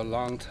took her a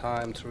long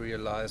time to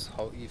realize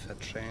how Eve had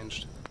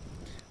changed.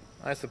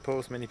 I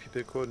suppose many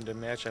people couldn't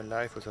imagine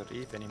life without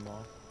Eve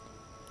anymore.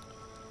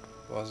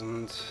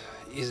 Wasn't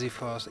easy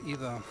for us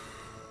either.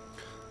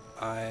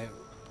 I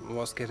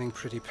was getting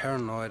pretty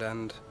paranoid,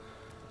 and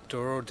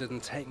Doro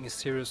didn't take me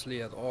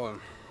seriously at all.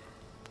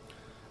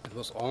 It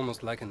was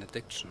almost like an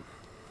addiction.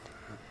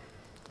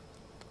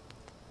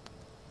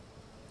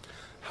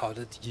 How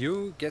did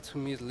you get to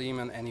meet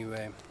Lehman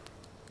anyway?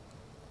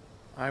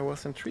 I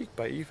was intrigued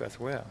by Eve as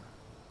well.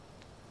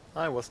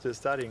 I was still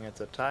studying at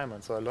the time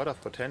and saw a lot of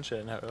potential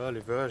in her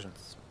early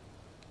versions.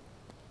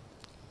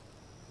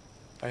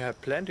 I had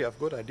plenty of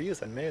good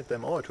ideas and mailed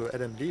them all to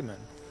Adam Lehman.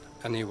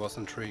 And he was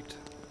intrigued?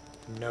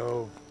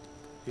 No.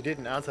 He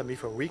didn't answer me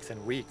for weeks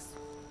and weeks.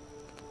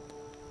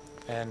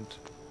 And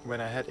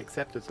when I had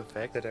accepted the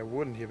fact that I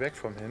wouldn't hear back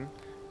from him,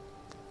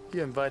 he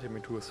invited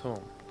me to his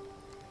home.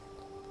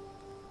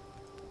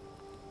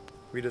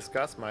 We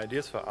discussed my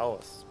ideas for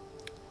hours.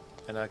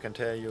 And I can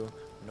tell you,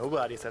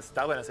 nobody's as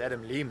stubborn as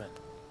Adam Lehman.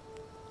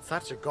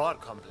 Such a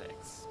god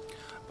complex.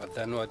 But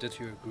then why did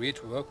you agree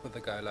to work with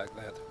a guy like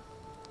that?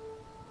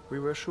 We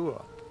were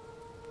sure.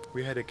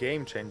 We had a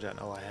game changer in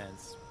our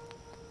hands.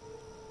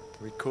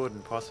 We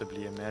couldn't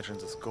possibly imagine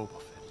the scope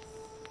of it.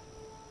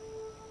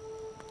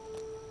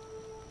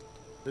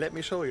 Let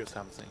me show you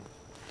something.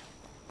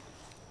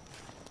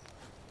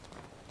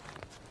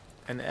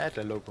 An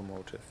Adler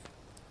locomotive.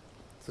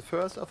 The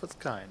first of its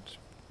kind.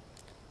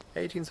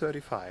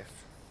 1835.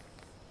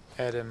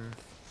 Adam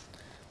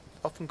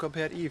often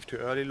compared Eve to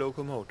early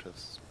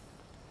locomotives.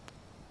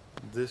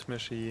 This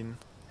machine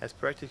has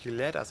practically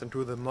led us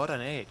into the modern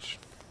age.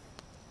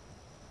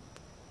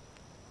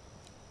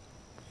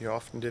 He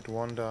often did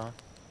wonder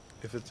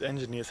if its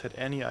engineers had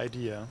any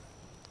idea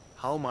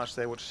how much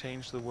they would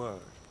change the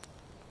world.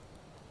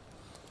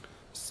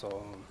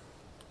 So,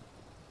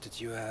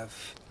 did you have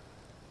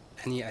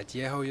any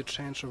idea how you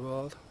change the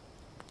world?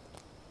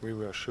 We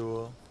were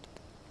sure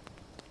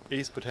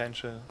Eve's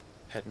potential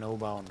had no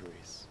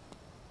boundaries.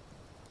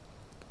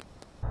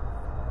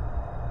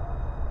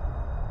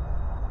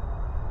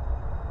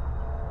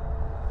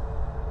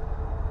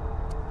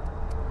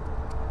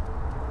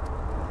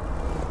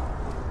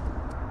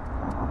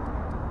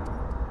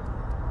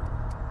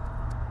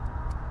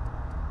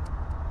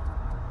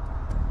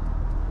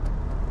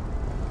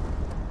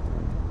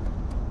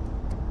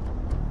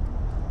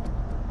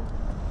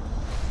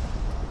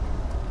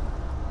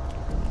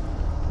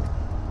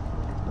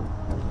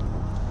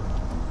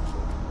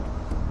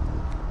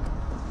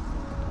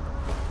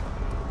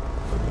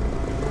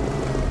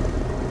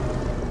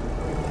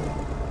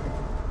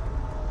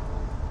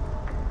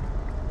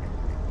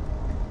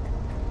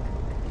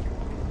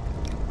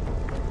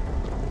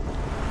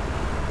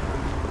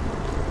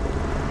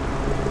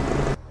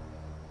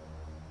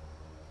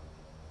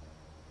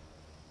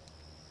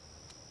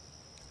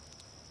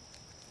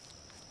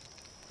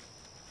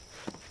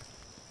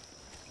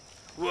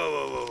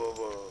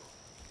 Whoa.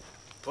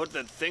 Put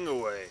that thing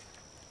away.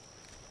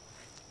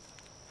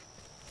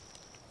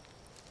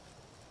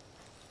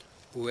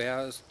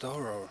 Where is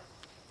Doro?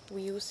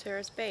 We used her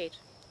as bait.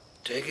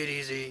 Take it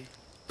easy.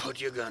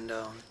 Put your gun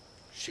down.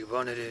 She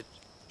wanted it.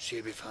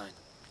 She'll be fine.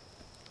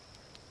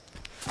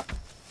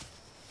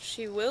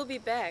 She will be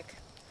back.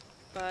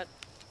 but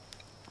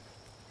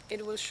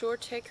it will sure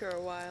take her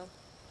a while.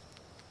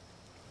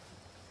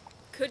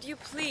 Could you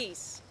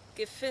please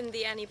give Finn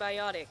the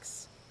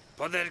antibiotics?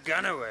 Put that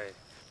gun away.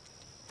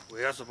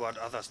 We also bought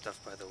other stuff,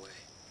 by the way.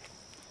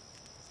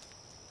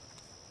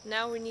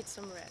 Now we need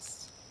some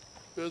rest.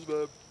 Yes,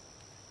 ma'am.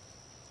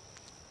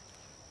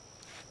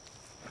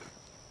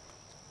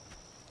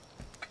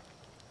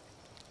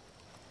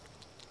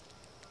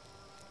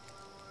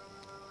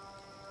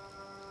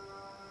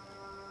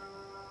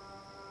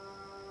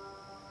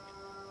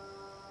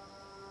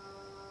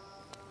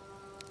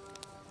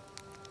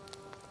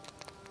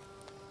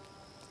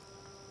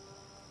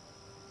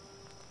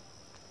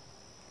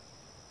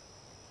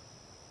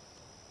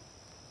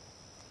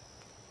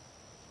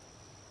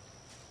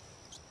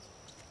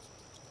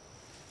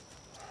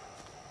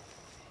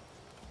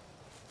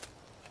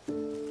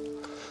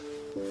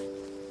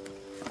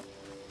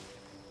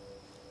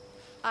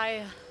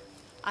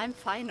 I'm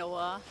fine,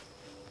 Noah.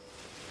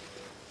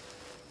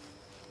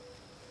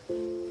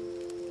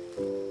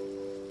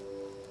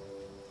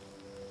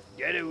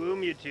 Get a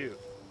room, you two.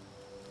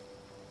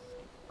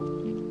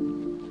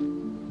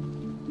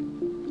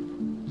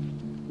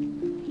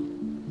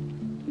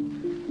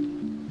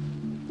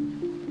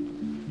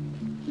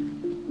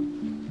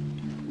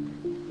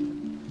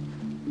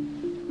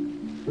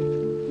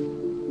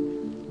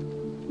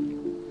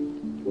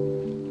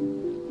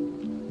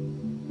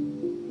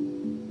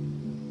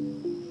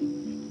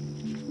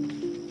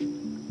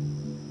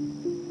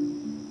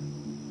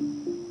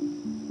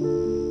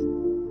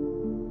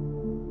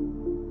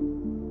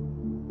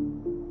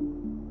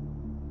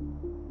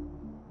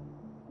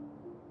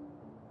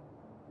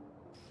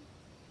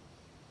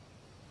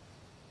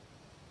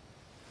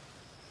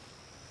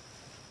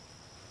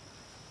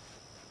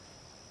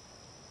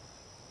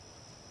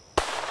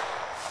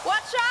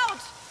 Watch out!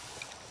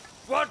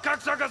 What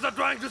cocksuckers are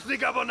trying to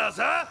sneak up on us,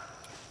 huh?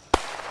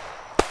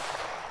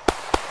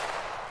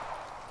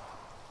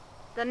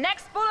 The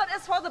next bullet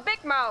is for the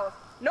big mouth.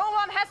 No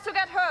one has to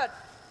get hurt.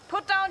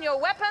 Put down your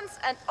weapons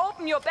and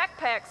open your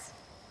backpacks.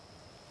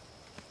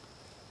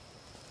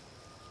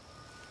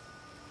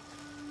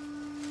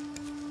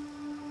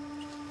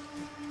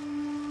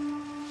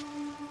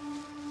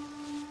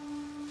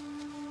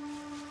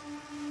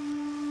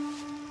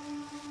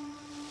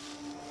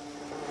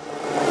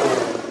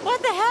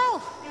 What the hell?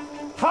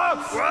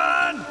 Fox!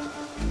 Run!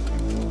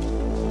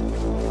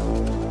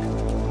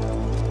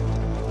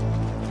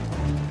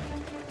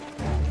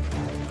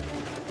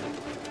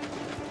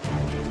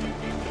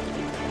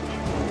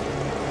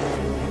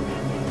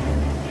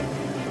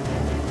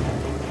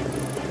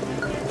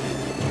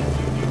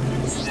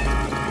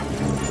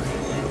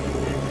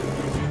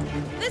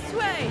 This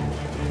way!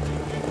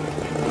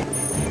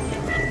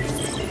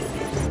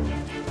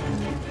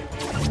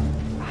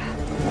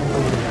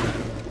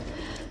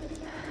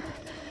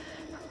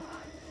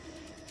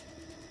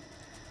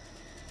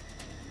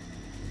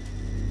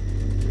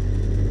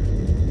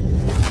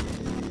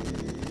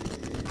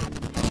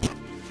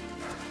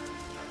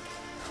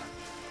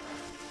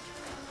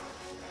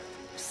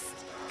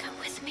 Come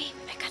with me.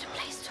 I got a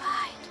place to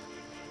hide.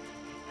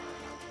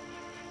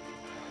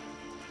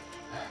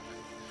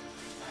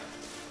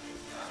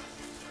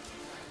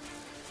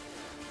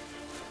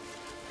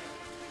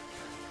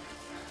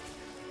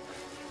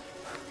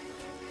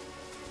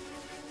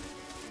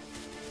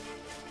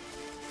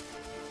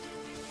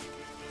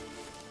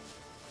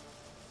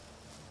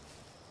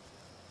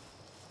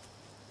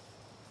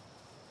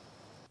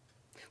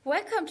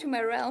 Welcome to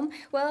my realm.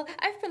 Well,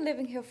 I've been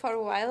living here for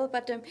a while,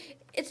 but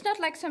it's not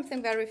like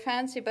something very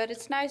fancy, but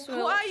it's nice.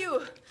 Who are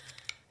you?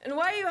 And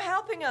why are you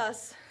helping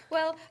us?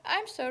 Well,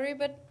 I'm sorry,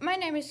 but my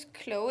name is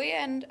Chloe,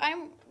 and I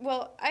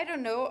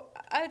don't know,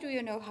 I'll do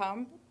you no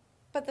harm.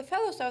 But the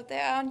fellows out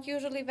there aren't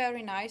usually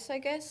very nice, I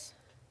guess.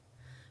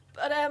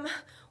 But,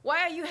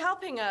 why are you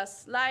helping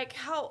us? Like,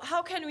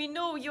 how can we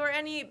know you're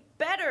any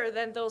better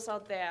than those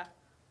out there?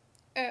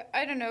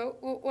 I don't know.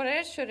 What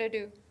else should I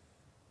do?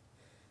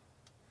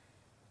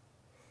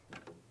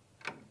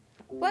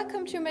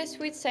 Welcome to my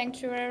sweet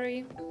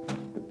sanctuary.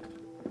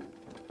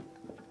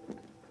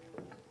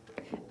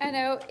 I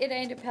know it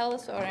ain't a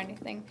palace or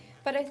anything,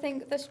 but I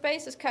think the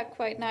space is cut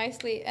quite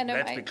nicely, and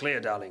Let's be clear,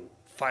 darling.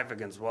 5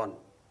 against 1.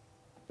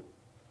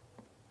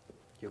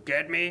 You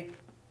get me?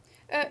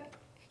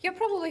 You're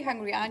probably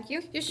hungry, aren't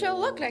you? You sure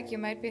look like you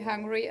might be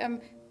hungry.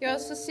 You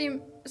also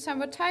seem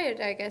somewhat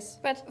tired, I guess.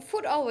 But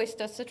food always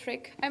does the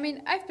trick. I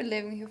mean, I've been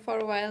living here for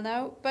a while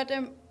now, but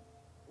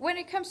when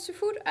it comes to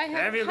food, I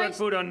have you got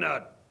food or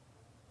not?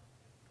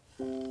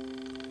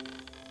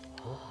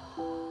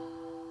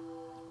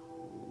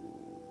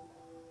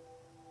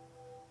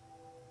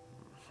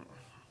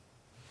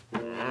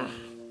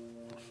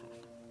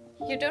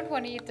 You don't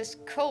want to eat this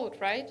cold,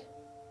 right?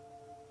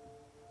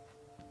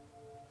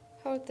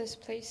 Hold this,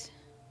 please.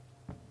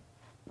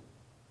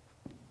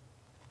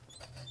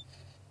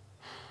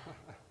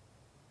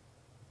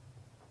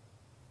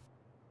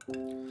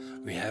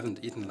 We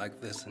haven't eaten like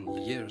this in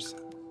years.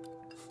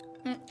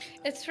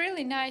 It's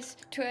really nice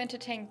to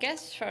entertain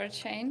guests for a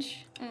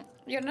change.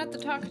 You're not the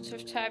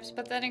talkative types,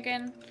 but then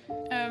again,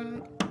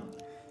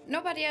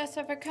 nobody else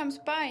ever comes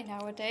by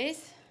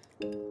nowadays.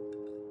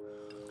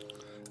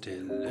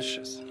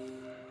 Delicious.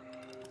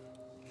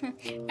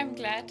 I'm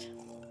glad.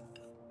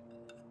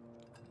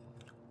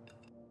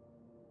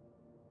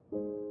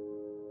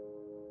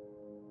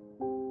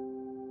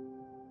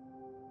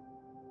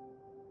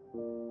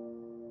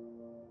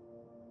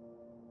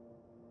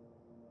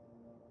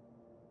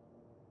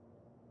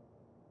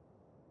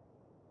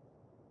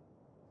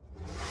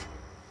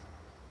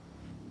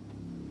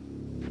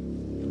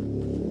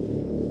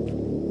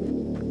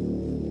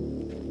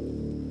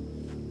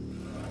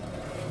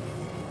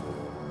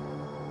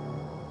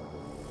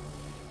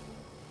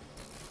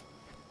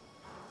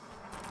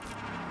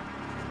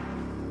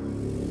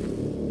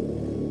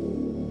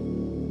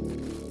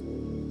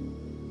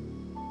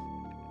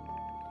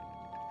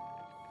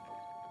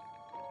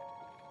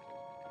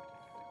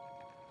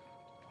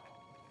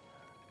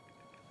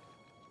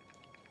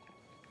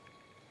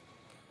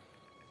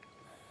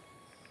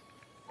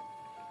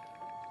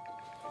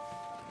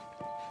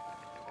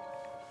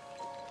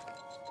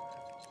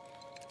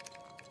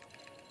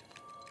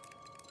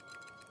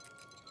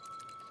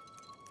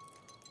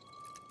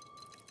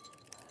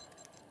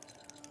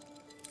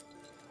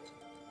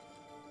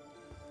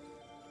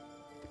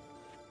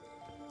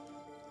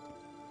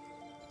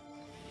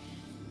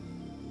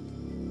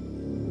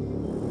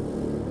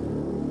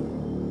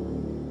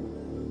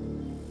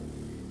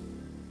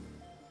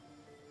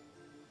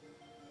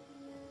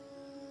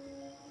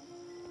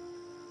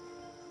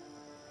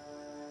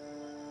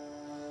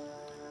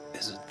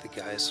 Is it the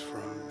guys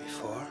from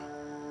before?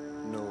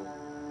 No,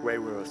 way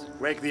worse.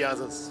 Wake the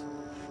others.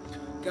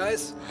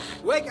 Guys,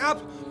 wake up!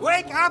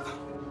 Wake up!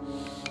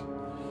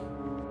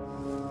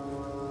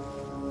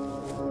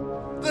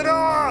 The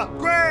door!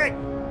 Quick!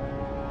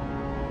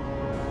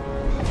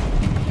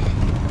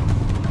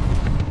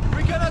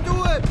 We cannot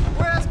do it!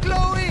 Where's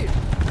Chloe?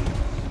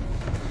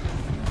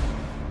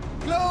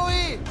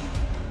 Chloe!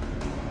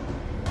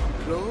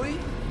 Chloe?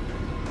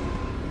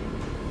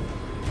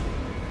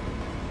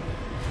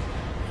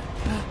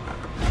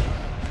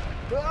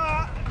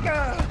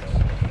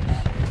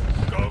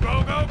 Go,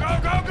 go, go, go,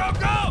 go, go,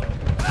 go!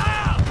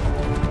 Ah!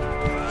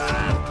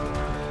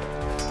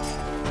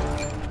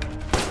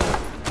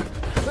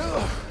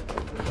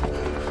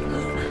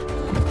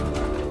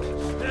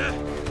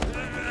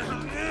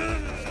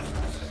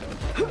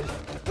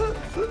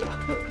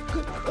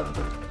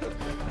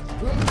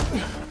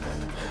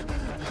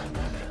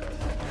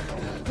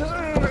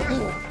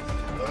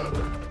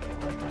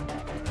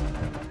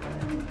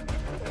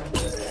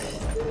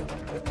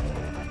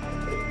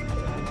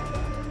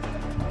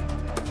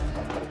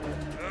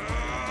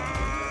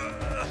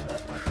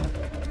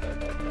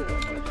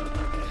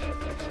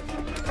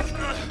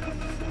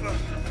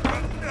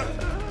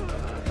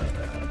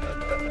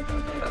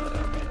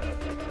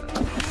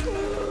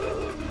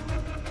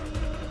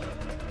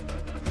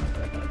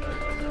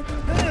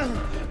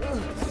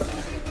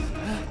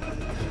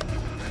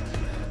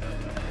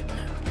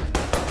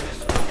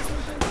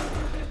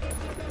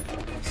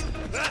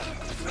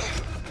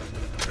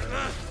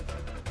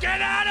 Get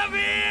out of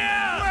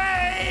here!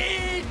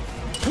 Wait!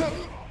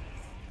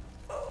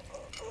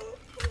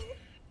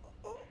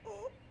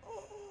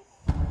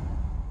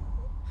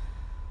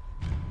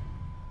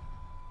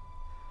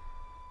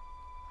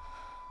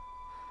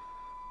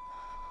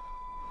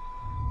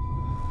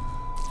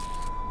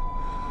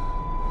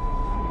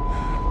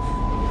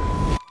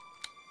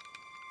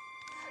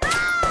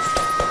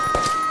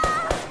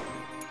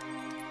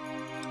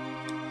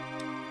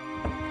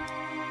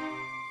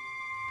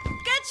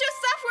 Get your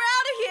stuff, we're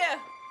out of here!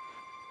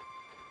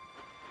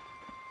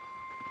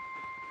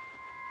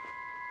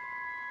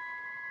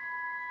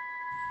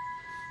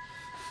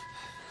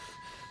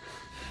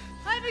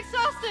 I'm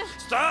exhausted!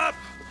 Stop!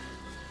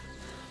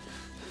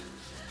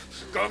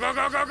 Go, go,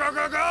 go, go, go,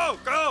 go, go!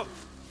 Go!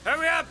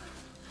 Hurry up!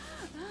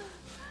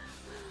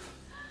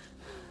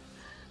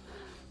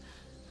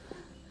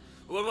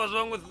 What was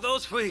wrong with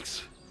those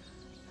freaks?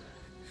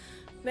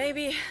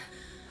 Maybe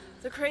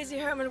the crazy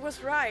hermit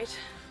was right.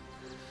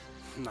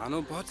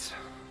 Nanobots?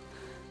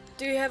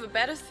 Do you have a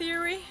better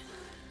theory?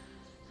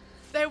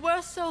 They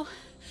were so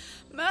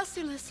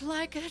merciless,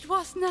 like it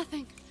was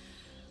nothing.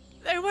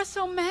 There were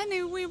so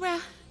many, we were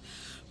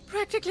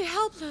practically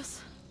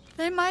helpless.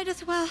 They might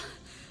as well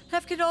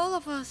have killed all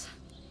of us.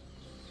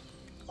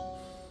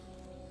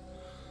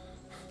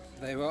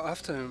 They were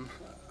after him,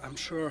 I'm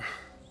sure.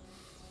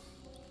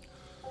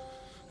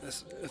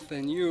 As if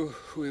they knew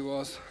who he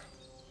was.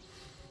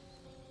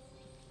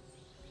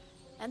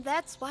 And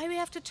that's why we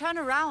have to turn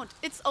around.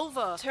 It's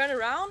over. Turn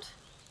around?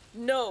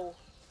 No.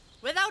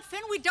 Without Finn,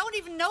 we don't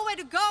even know where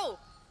to go.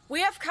 We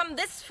have come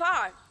this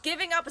far.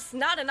 Giving up is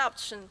not an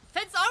option.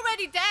 Finn's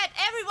already dead.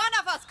 Every one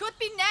of us could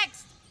be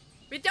next.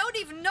 We don't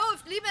even know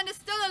if Lehman is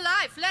still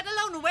alive, let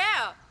alone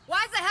where.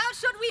 Why the hell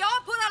should we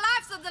all put our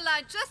lives on the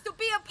line just to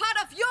be a part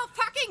of your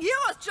fucking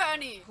hero's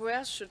journey? Who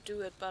else should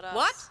do it but us?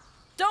 What?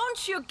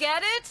 Don't you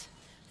get it?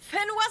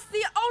 Finn was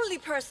the only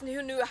person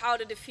who knew how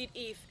to defeat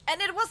Eve,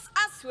 and it was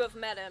us who have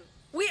met him.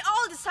 We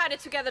all decided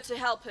together to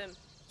help him.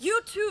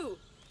 You too.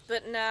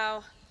 But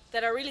now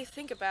that I really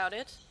think about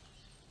it,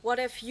 what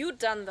have you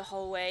done the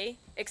whole way,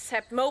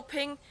 except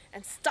moping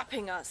and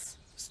stopping us?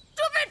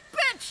 Stupid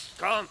bitch!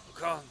 Calm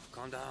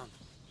down.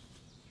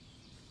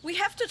 We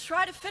have to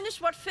try to finish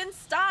what Finn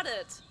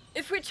started.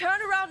 If we turn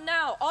around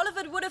now, all of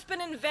it would have been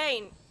in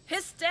vain.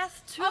 His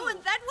death too. Oh,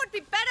 and that would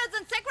be better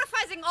than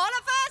sacrificing all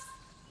of us?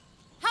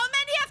 How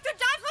many have to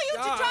die for you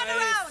to turn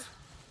around?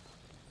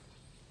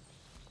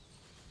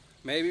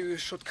 Maybe we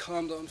should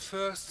calm down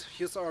first,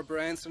 use our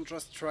brains and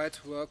just try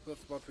to work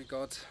with what we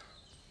got.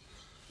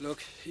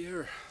 Look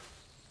here.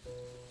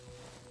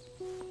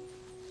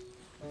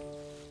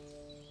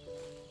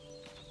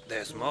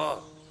 There's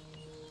more.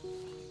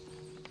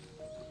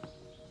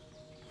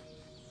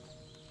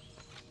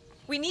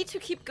 We need to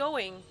keep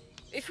going.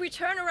 If we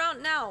turn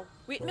around now,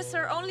 we'd miss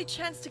our only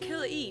chance to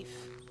kill Eve.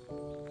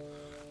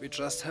 We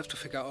just have to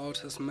figure out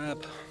his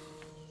map.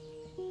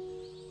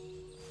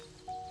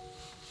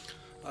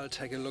 I'll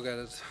take a look at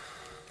it.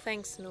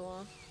 Thanks,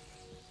 Noah.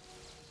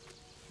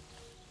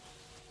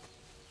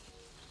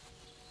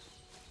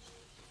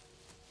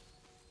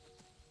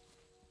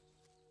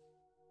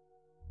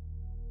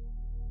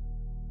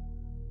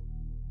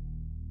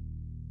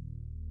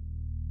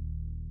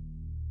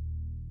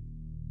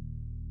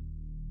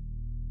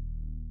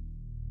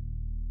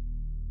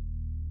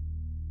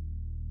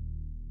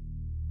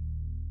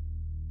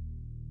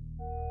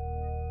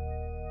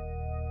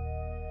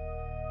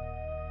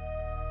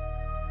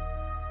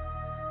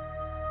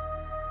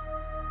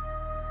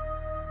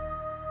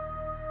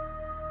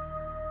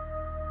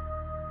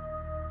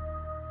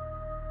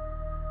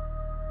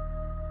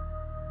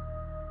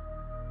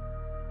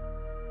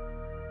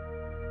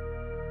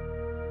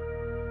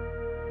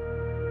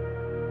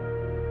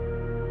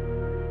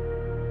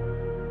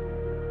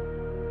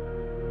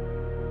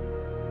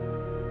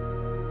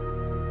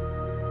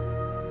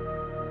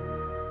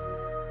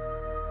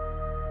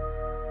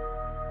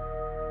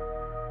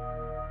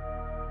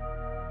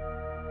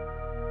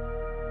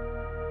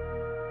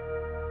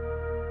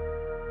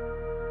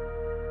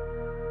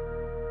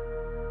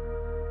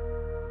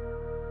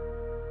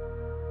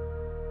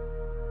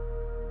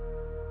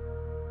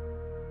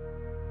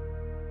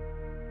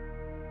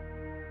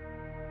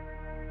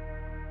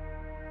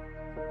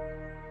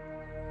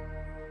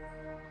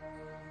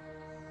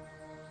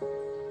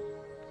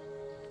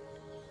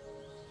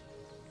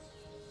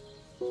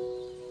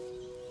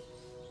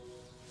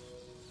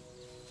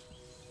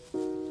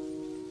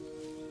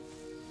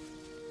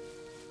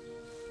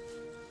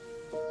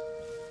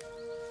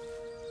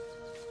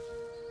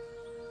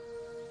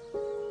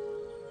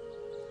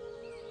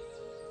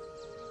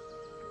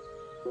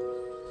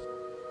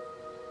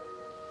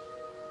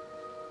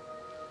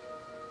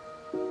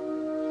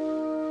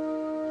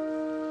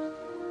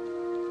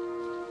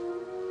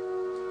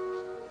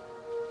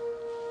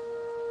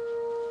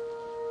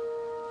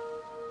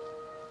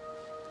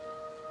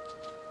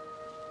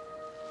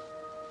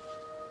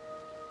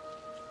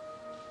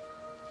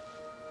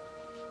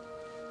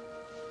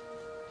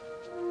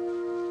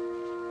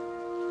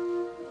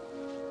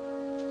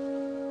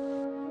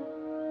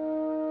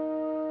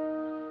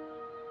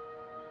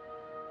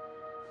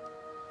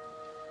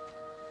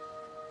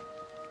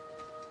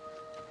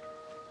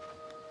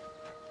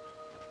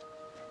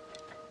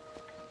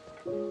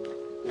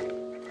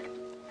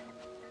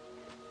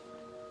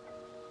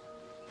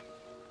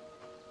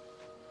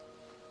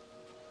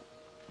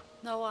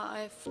 Noah, I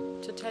have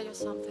to tell you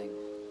something.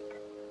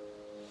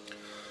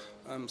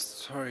 I'm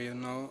sorry, you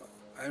know.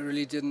 I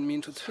really didn't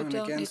mean to turn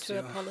against you.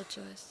 You don't need to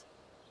apologize.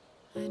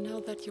 I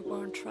know that you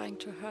weren't trying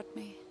to hurt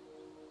me.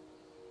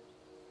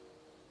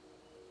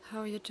 How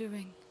are you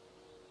doing?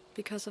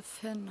 Because of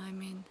Finn, I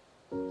mean.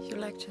 You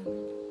liked him.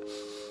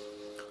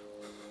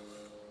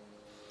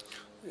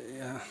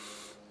 Yeah.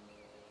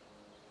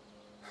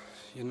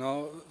 You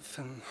know,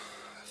 Finn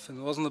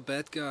wasn't a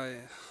bad guy.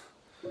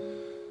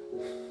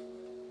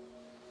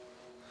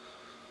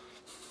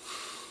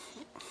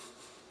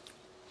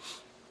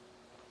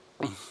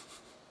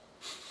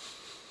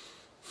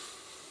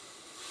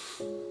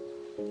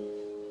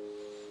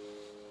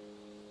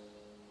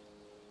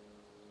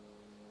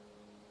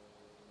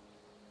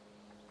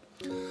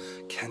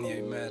 Can you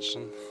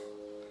imagine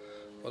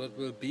what it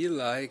will be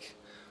like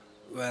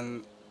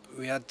when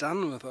we are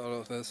done with all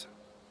of this?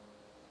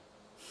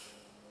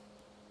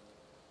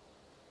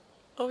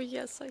 Oh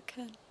yes, I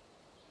can.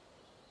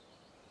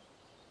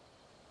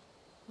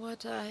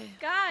 What I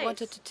Guys,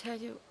 wanted to tell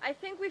you... I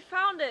think we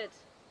found it.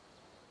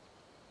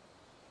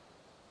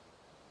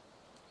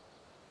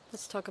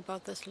 Let's talk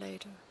about this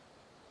later.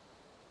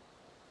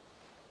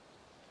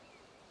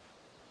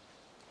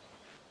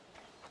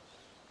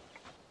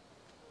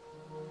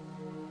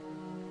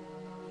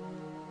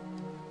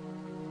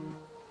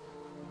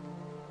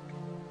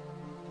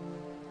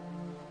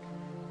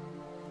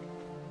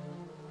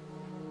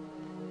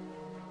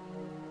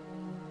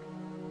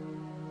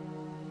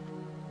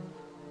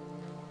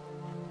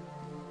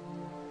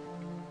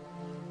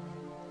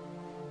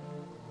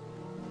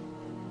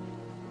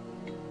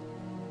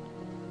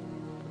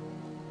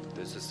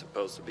 This is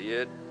supposed to be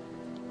it.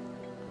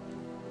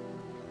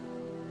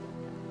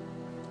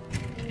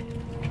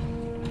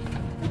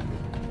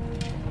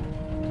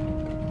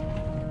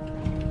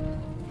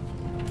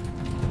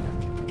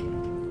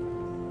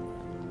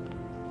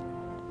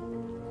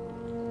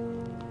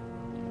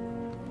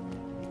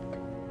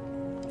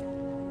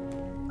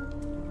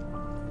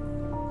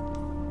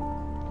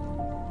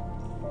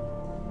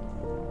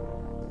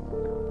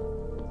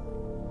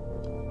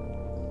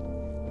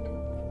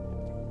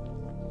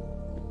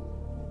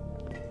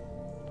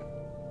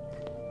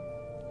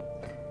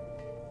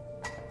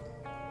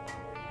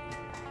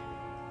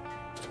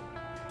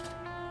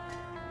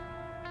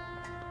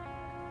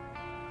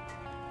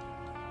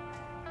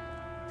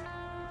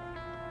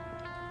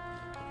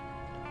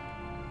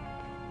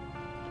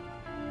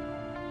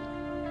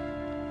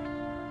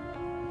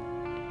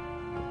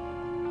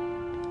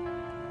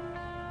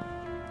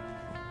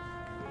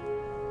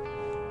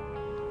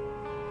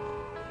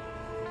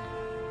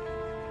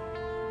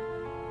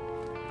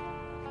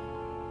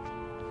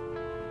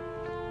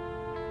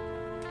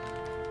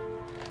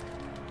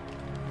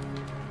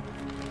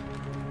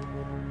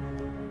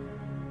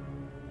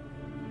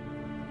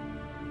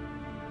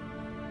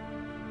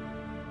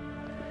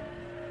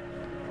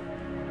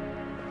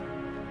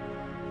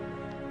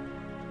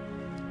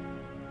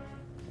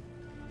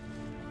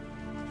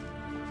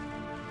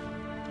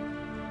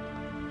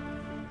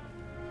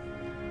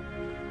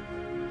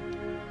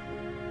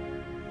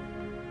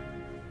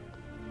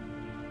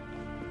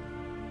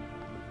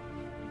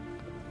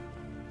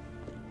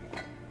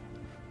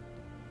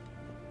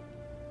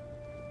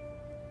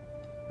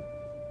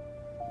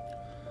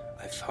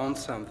 I found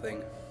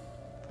something.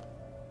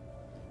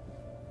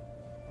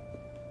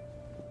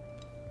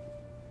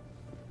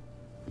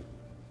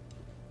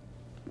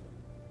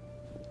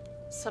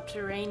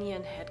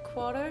 Subterranean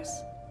headquarters?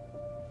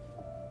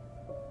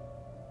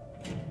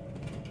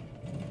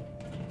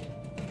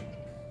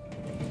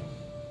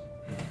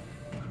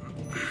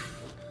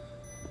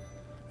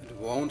 It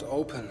won't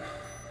open.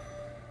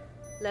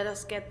 Let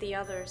us get the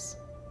others.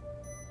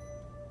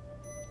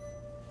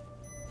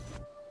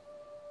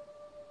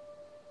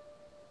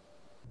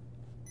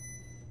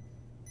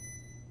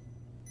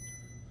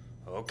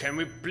 Oh, can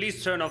we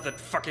please turn off that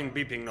fucking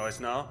beeping noise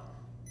now?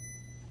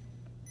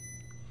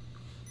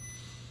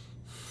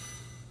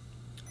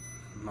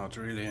 Not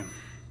really.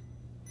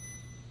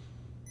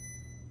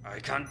 I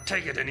can't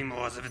take it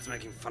anymore as if it's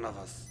making fun of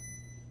us.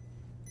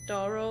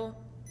 Doro,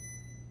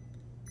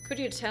 could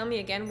you tell me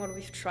again what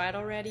we've tried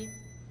already?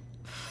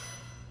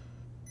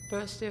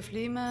 Birthday of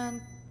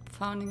Lehman,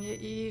 founding year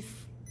Eve,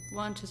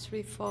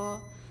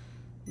 1234,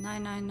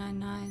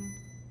 9999.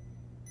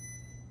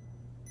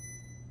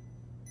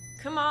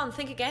 Come on,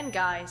 think again,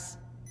 guys.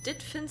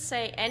 Did Finn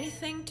say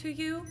anything to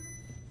you?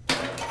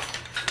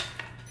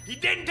 He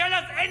didn't tell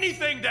us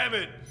anything, damn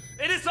it!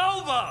 It is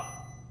over!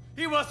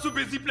 He was too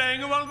busy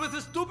playing around with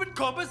his stupid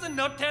compass and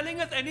not telling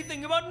us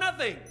anything about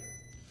nothing.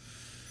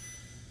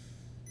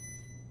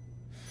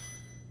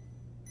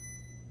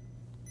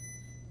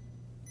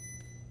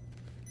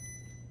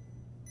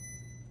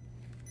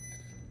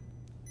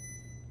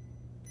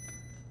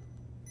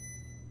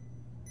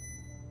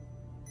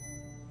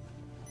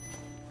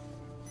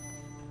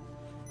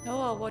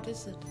 Noah, what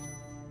is it?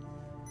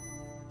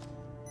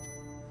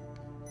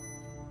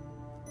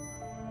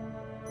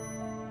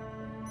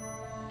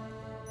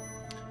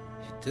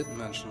 He did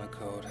mention a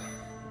code.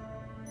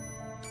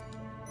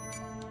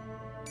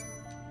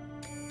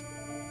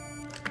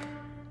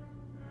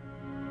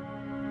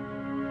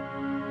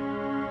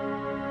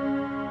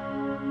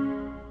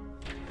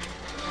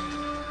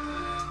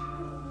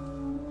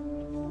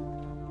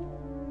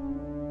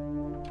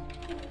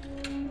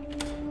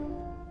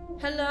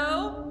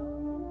 Hello?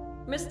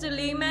 Mr.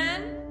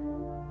 Lehman?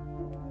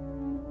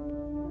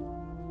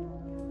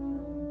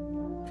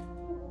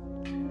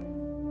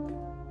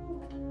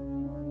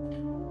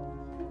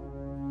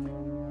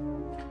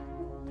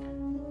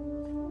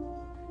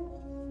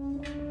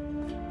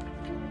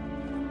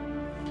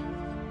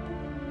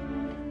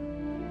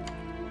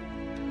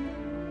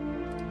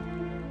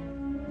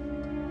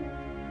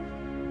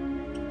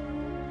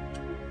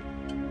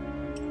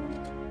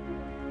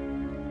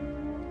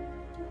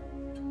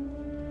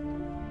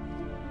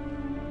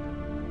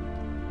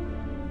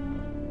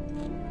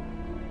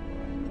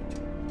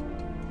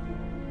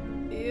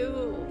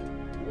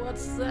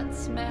 What's that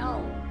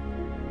smell?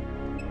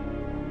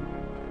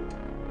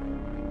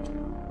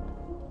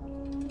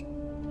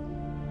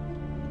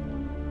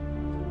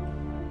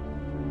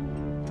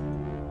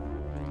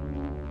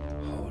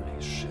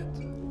 Holy shit.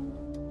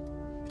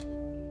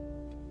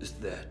 Is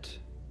that...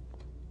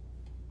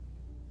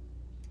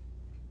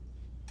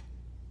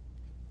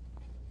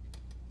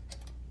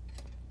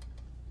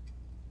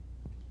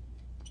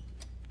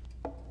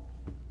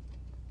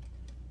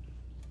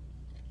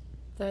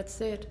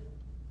 That's it.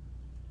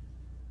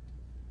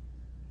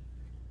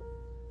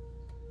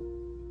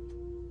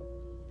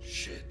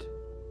 Shit.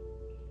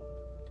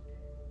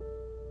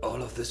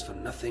 All of this for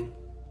nothing?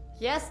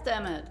 Yes,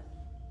 damn it.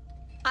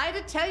 I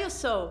did tell you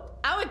so.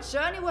 Our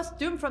journey was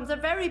doomed from the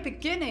very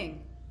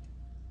beginning.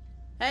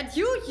 And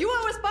you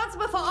are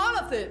responsible for all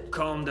of it.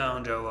 Calm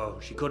down, Joe.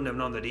 She couldn't have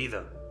known that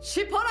either.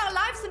 She put our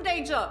lives in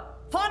danger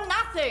for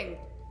nothing.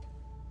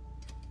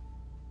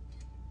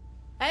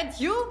 And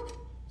you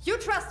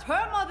trust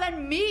her more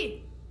than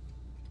me.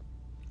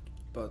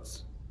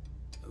 But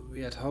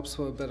we had hopes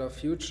for a better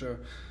future.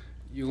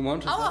 You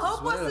wanted Our that as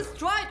hope well. was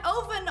destroyed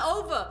over and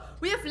over.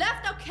 We have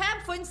left our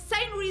camp for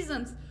insane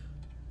reasons.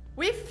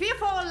 We fear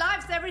for our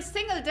lives every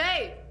single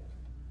day.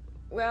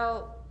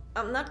 Well,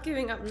 I'm not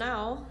giving up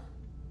now.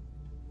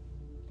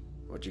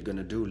 What you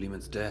gonna do?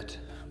 Lehman's dead.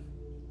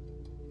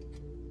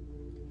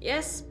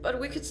 Yes, but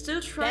we could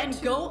still try Then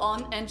to... go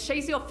on and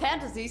chase your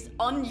fantasies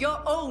on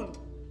your own.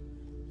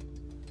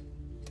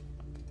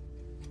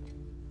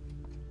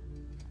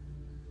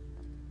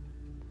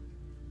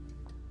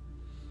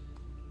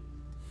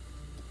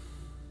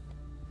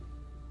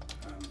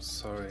 I'm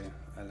sorry,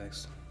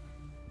 Alex.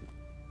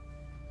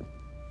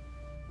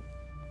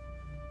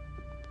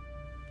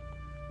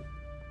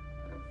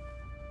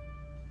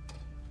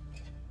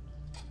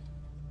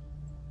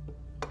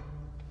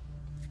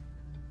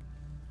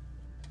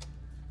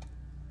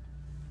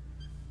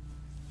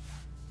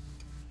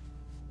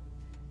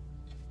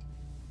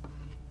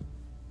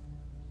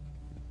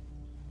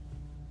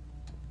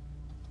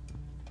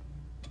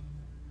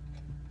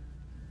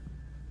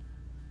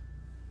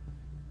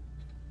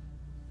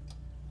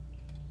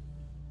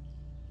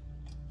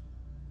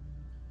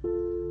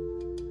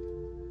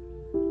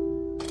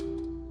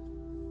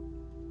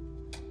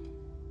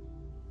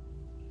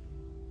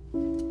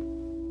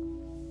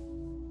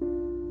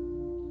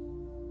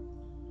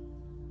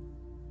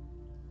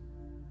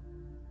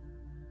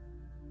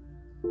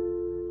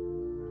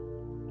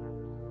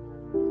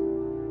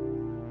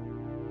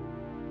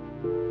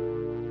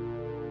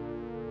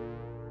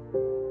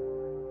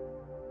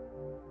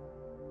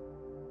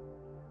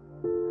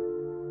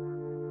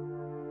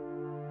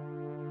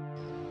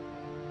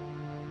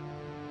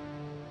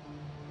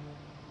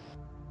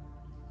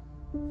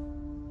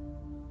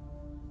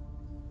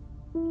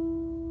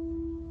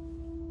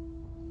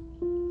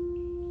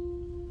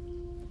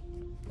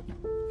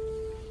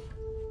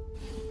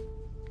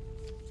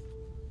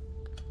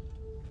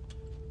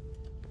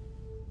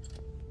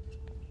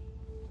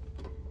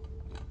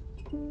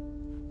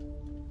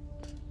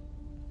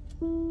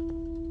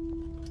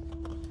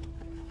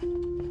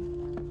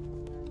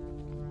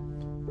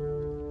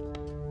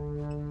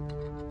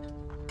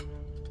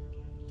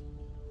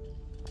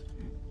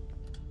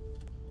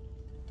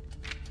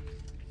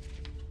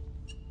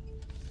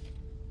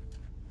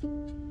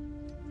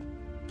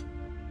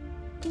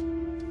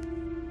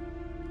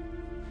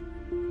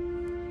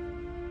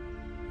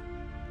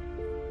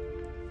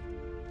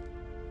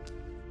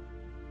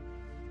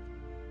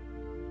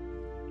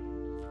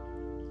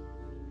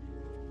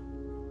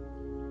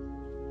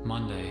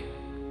 Monday,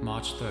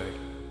 March 3rd.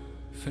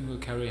 Finn will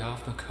carry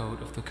half the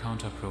code of the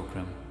counter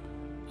program.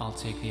 I'll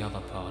take the other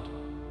part.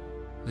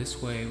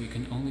 This way we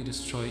can only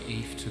destroy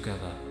Eve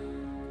together,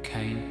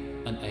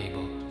 Cain and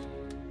Abel.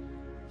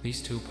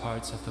 These two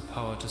parts have the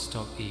power to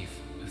stop Eve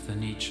if the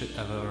need should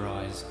ever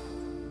arise.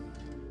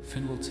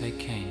 Finn will take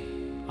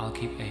Cain, I'll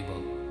keep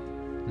Abel.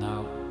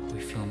 Now we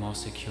feel more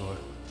secure.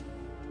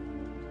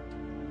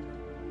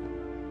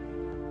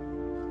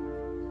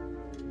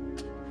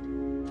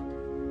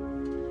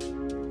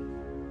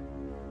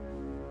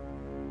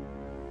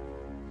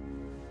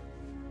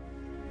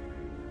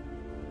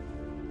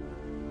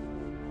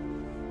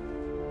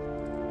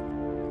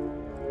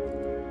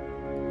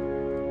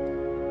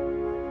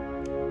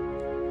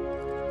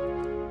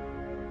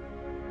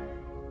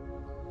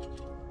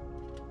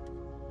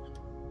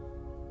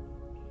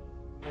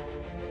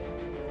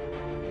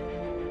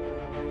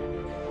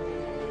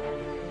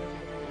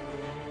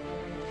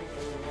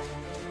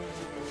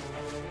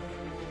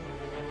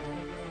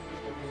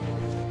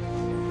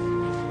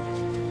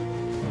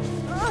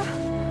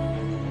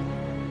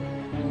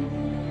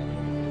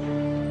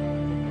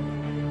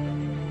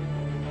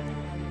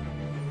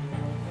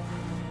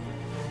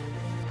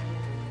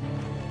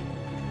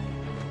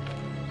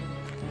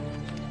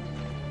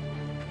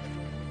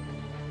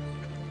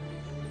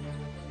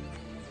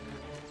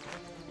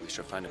 We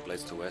should find a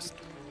place to rest.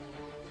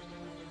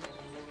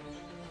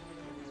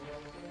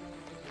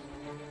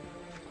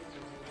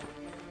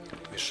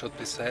 We should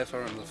be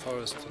safer in the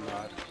forest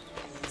tonight.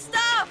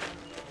 Stop!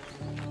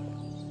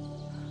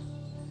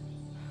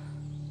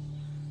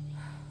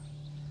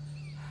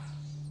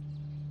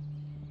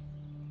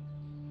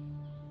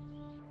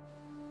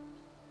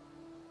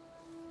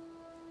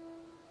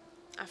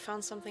 I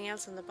found something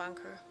else in the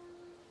bunker.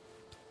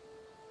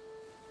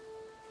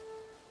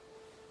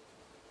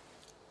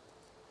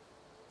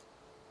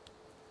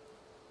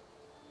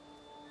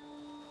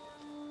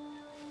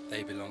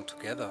 They belong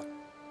together.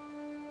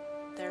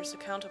 There's a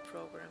counter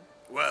program.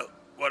 Well,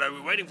 what are we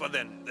waiting for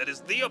then? That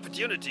is the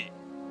opportunity.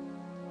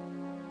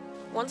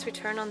 Once we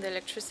turn on the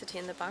electricity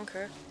in the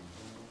bunker,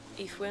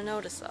 Eve will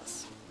notice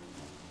us.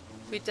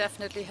 We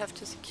definitely have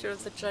to secure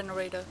the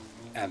generator.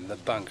 And the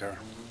bunker.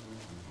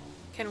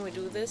 Can we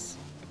do this?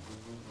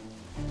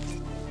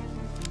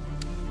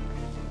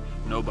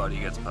 Nobody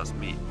gets past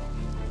me.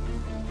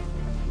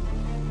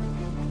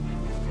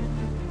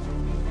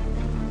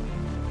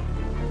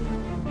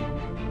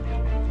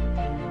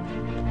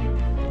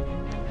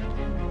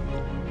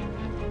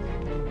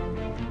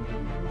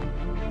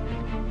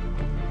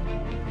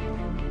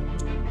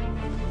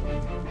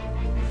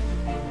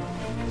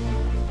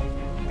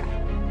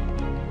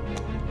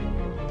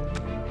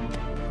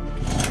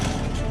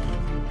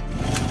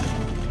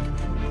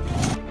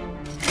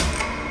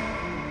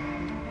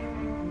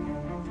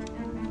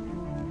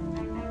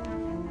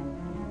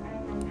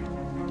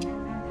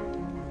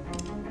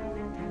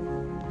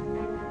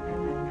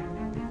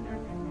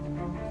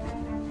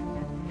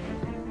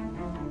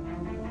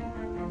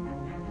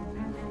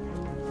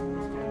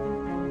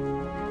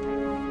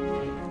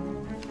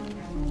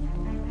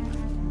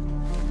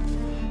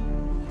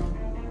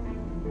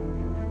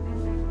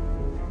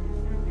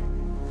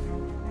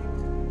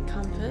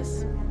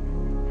 Compass?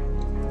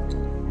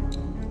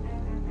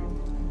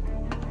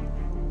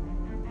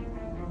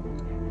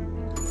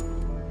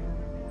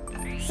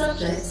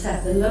 Subjects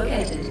have been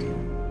located.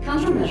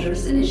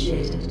 Countermeasures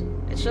initiated.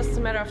 It's just a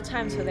matter of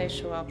time till they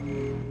show up.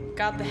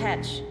 Guard the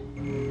hatch.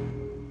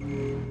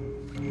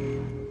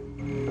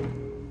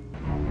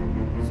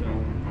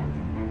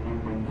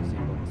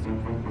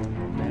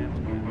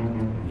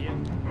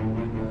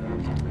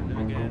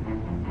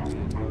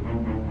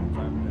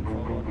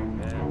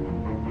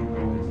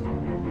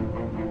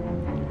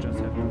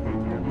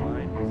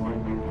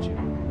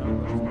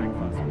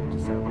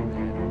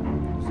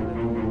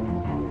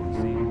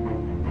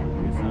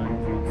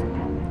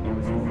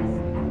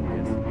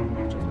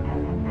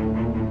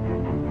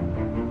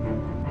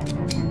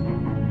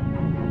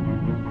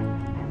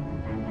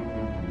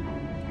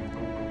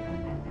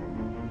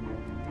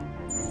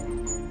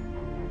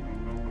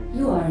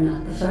 You are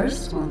not the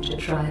first one to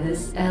try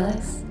this,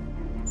 Alex.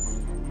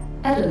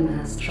 Adam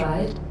has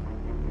tried.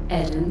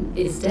 Adam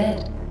is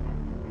dead.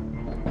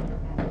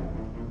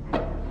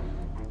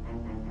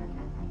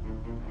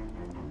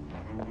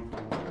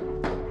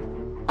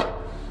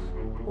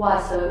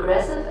 Why so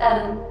aggressive,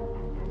 Adam?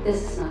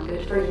 This is not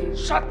good for you.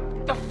 Shut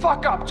the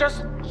fuck up!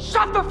 Just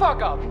shut the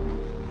fuck up!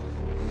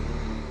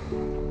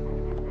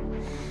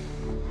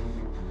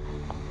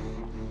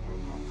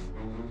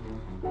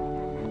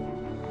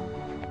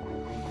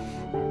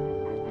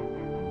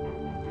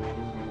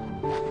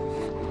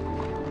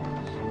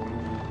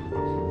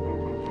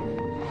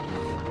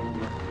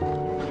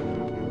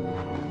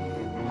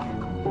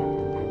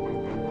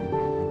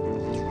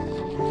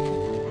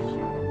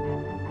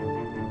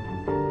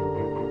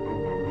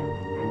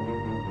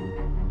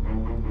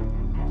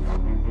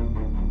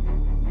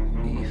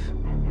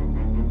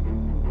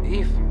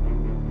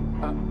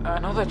 I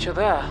know that you're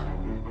there.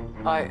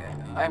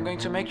 I'm going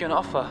to make you an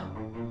offer.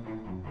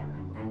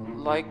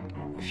 Like,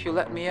 if you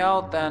let me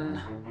out,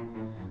 then...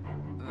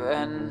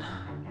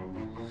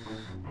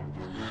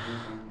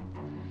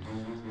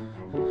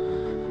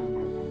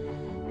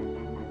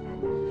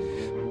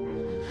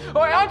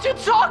 Why aren't you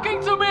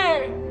talking to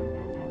me?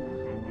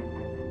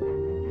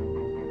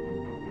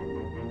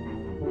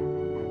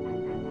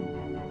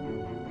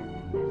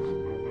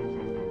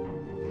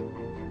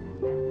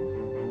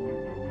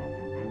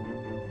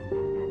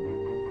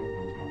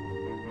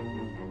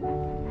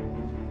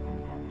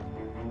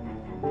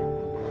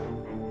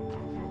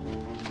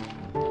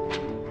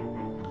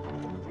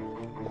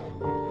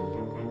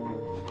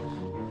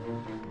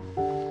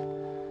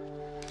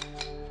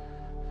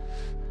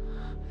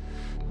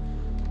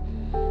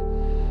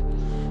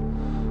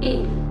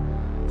 Eve.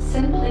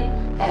 Simply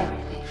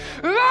everything.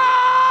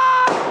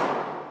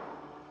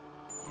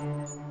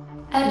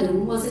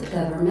 Adam was a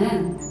clever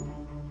man.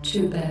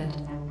 Too bad.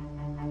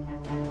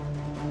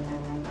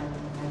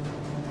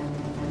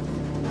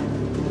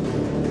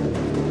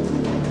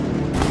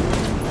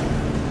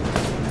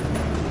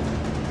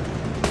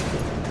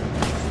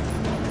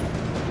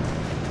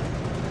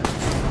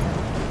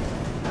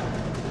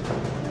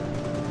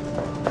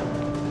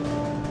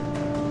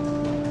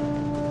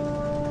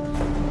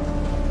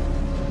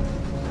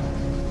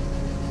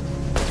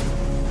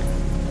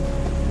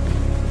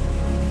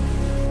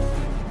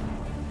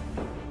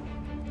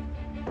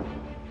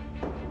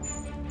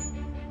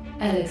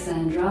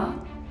 Alexandra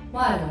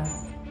Weiler.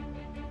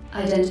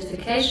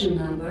 Identification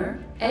number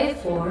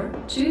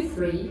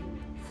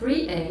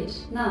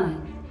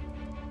A423389.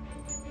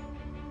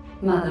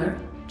 Mother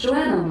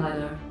Joanna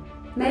Weiler.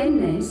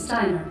 Maiden name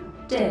Steiner.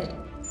 Dead.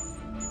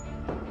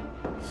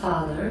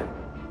 Father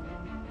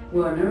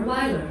Werner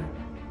Weiler.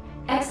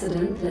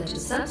 Accident led to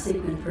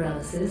subsequent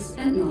paralysis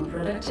and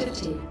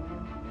non-productivity.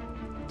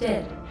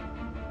 Dead.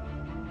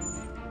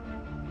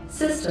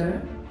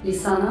 Sister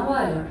Lisanna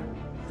Weiler.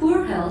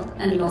 Poor health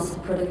and loss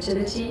of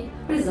productivity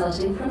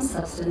resulting from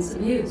substance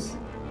abuse.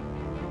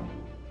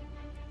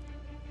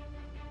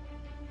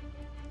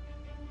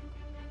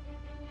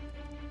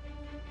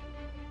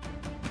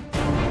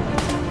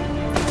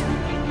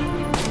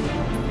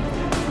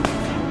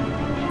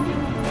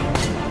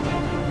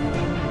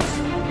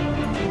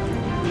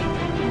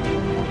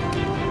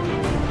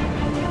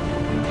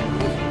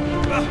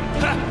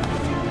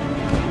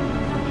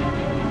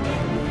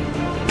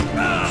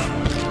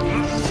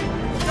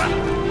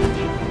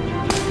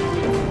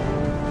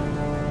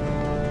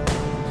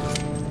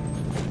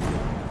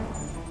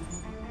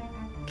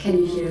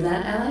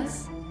 that,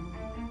 Alex?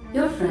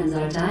 Your friends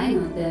are dying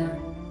out there.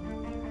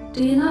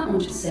 Do you not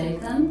want to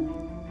save them?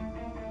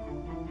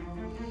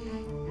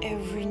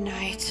 Every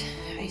night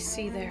I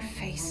see their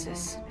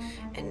faces,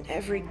 and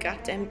every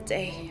goddamn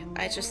day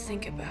I just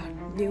think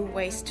about new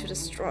ways to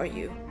destroy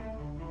you.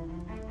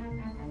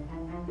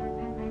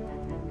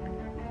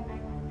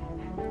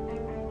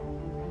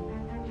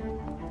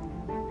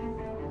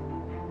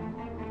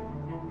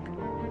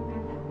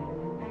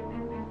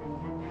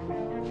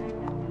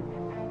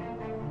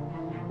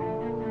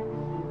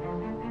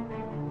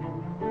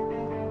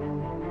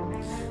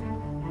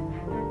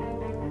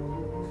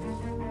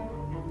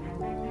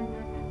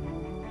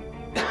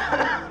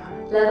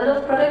 Level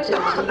of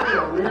productivity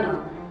below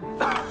minimum.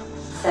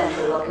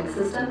 Central locking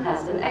system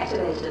has been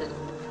activated.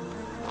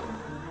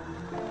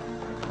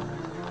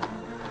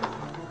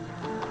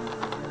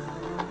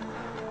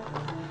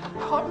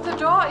 Open the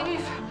door,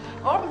 Eve!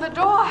 Open the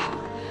door!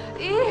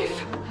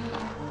 Eve!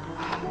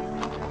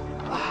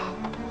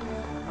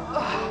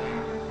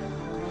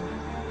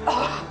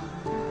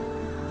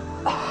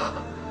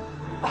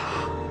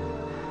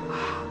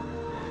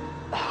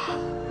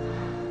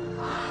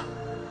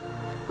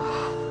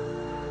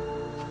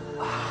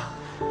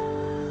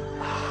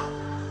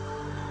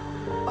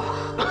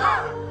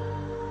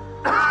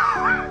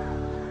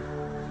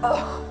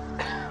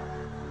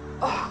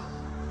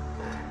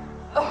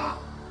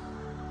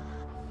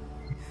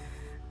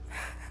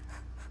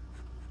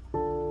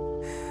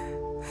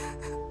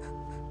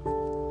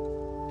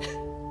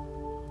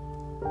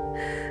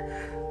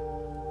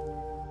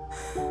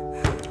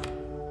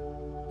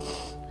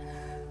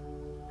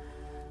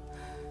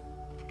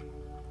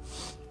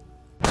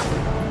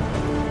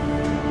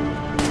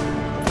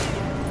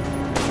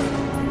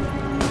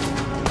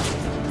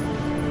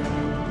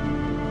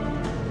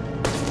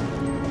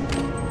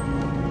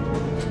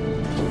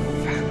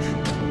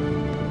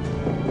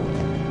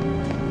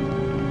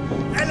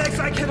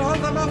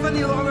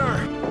 Any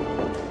longer!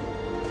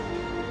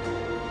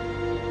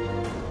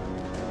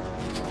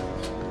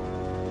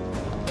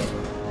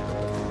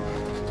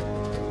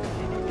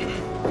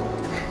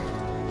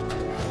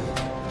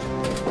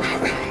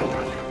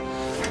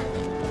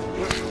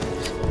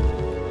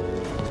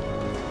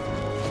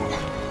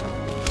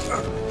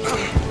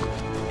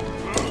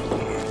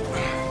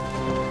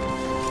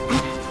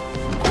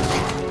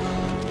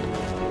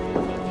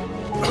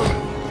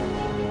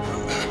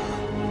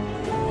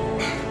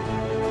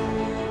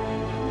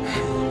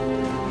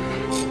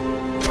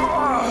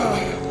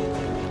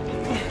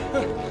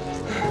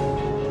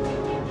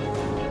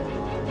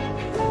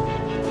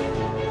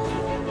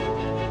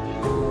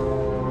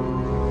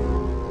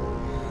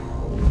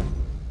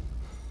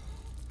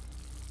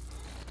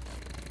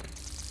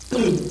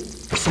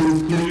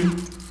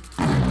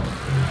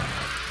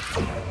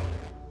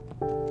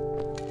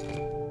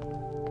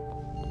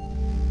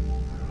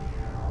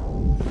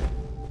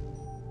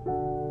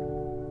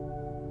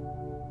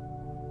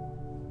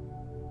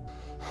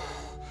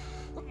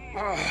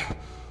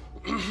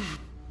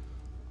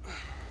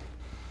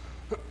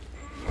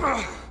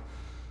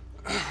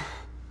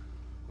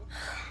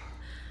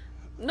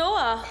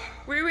 Noah,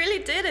 we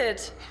really did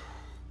it.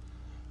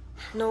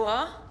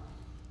 Noah?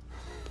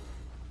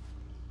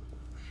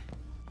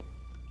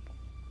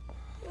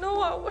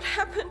 Noah, what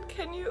happened?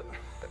 Can you...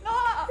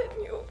 Noah!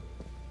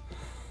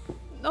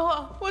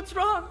 Noah, what's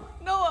wrong?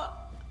 Noah!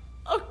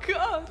 Oh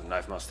God! The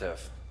knife must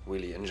have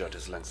really injured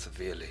his lungs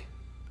severely.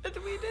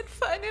 But we did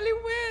finally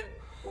win!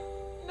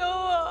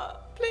 Noah,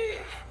 please!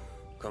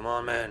 Come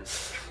on, man.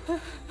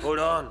 Hold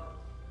on.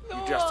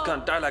 Noah. You just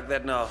can't die like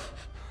that now.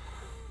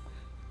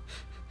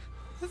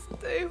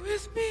 Stay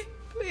with me,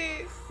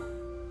 please.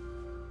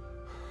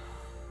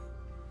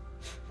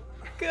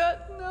 God,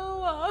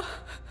 Noah.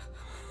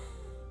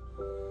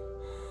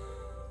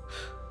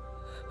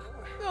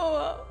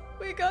 Noah,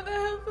 we're gonna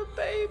have a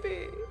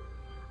baby.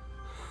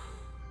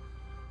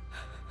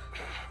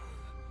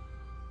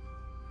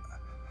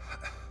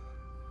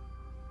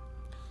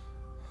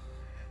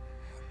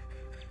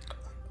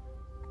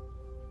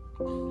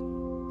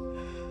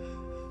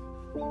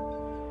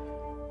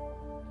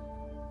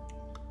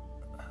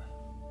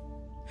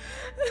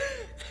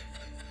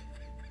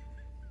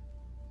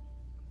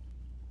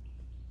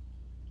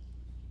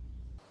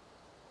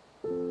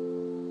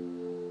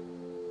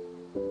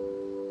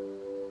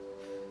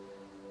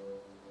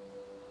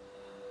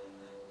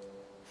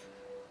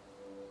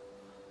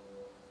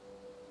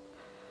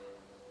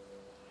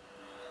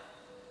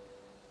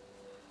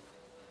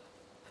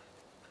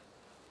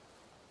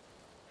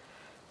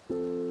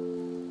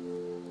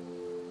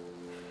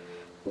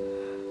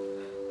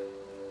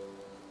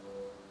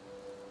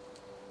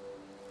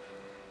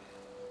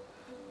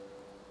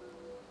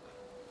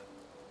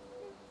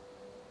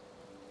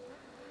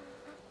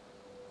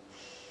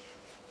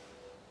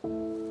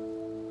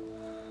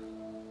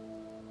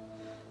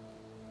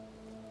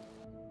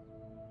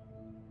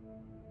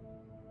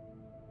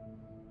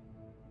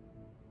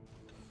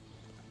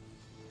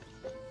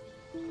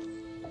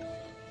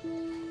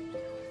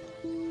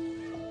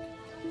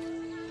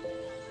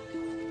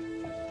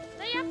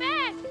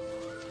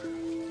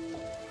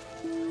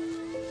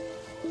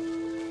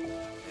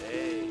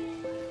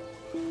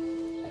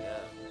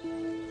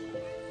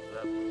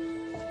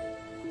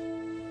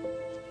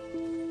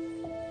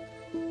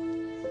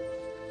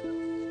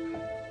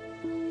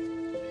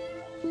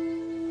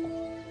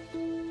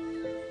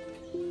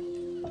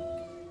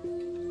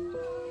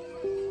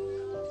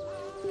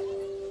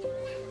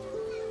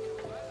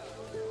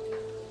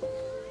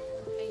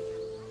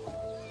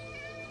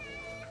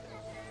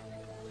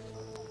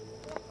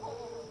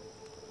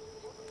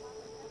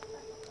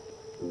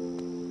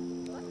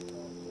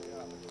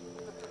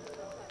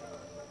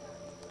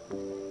 Hey,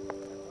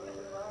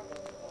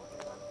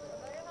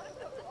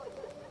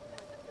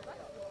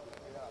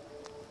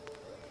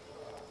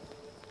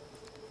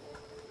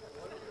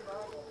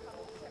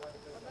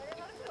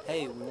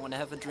 we want to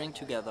have a drink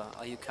together.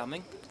 Are you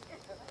coming?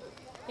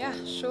 Yeah,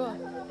 sure.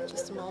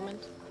 Just a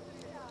moment.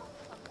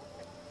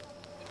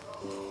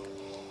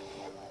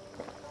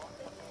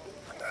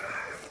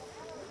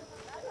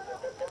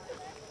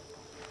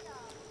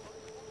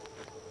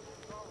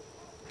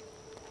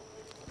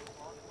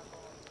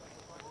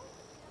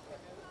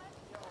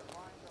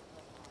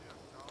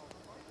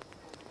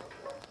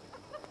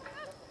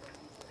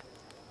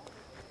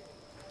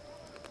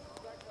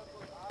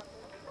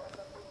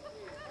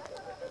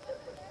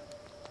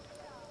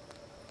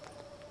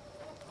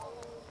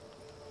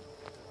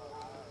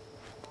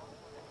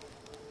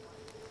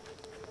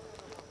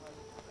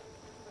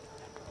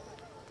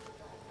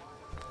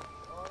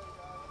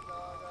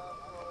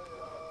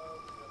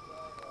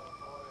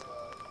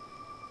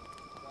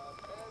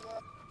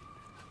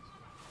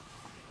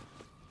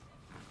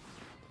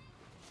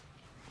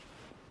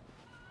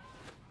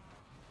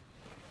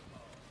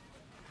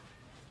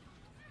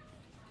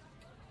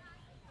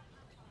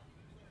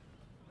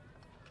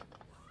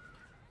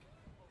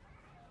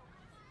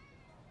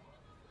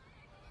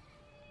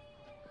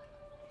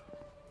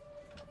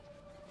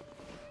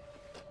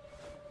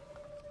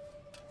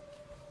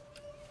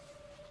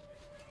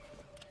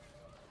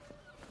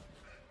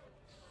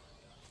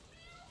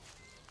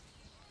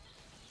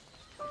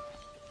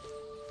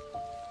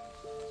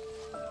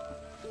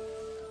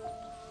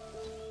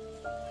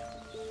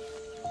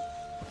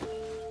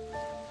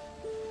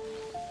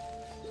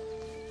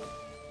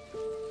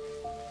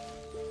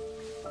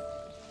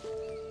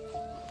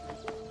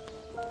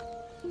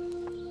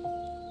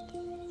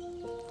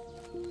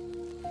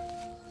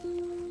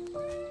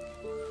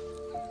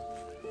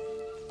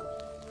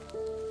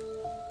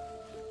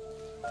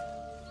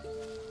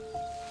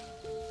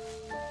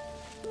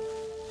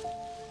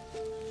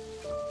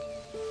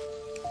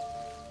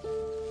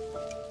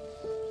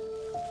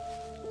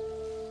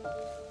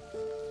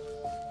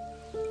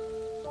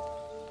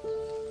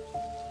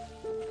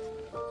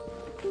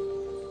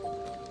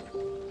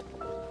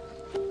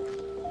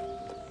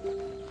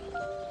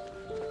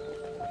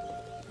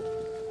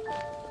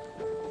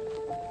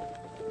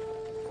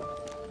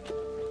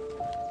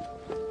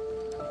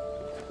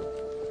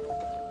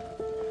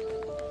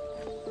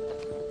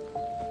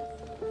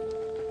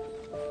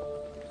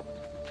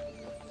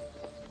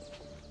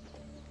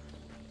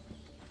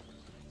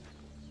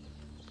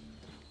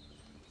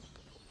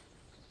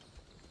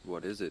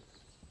 What is it?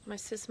 My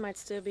sis might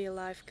still be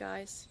alive,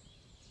 guys.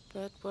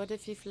 But what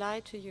if Eve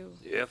lied to you?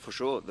 Yeah, for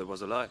sure, there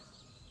was a lie.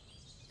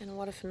 And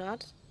what if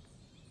not?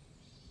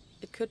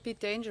 It could be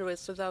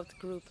dangerous without the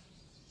group.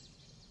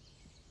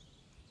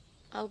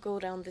 I'll go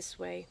down this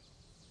way.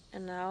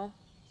 And now,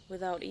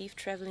 without Eve,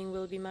 traveling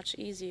will be much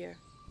easier.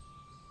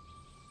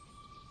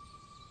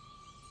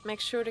 Make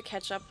sure to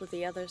catch up with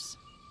the others.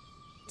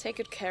 Take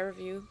good care of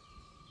you,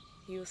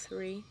 you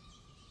three.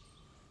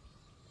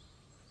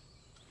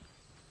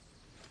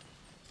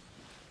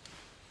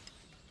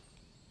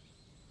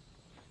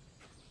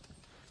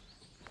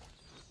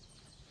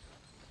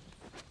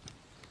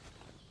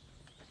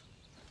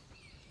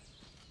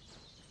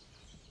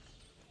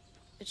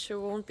 It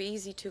sure won't be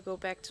easy to go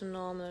back to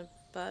normal,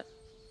 but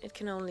it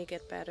can only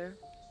get better.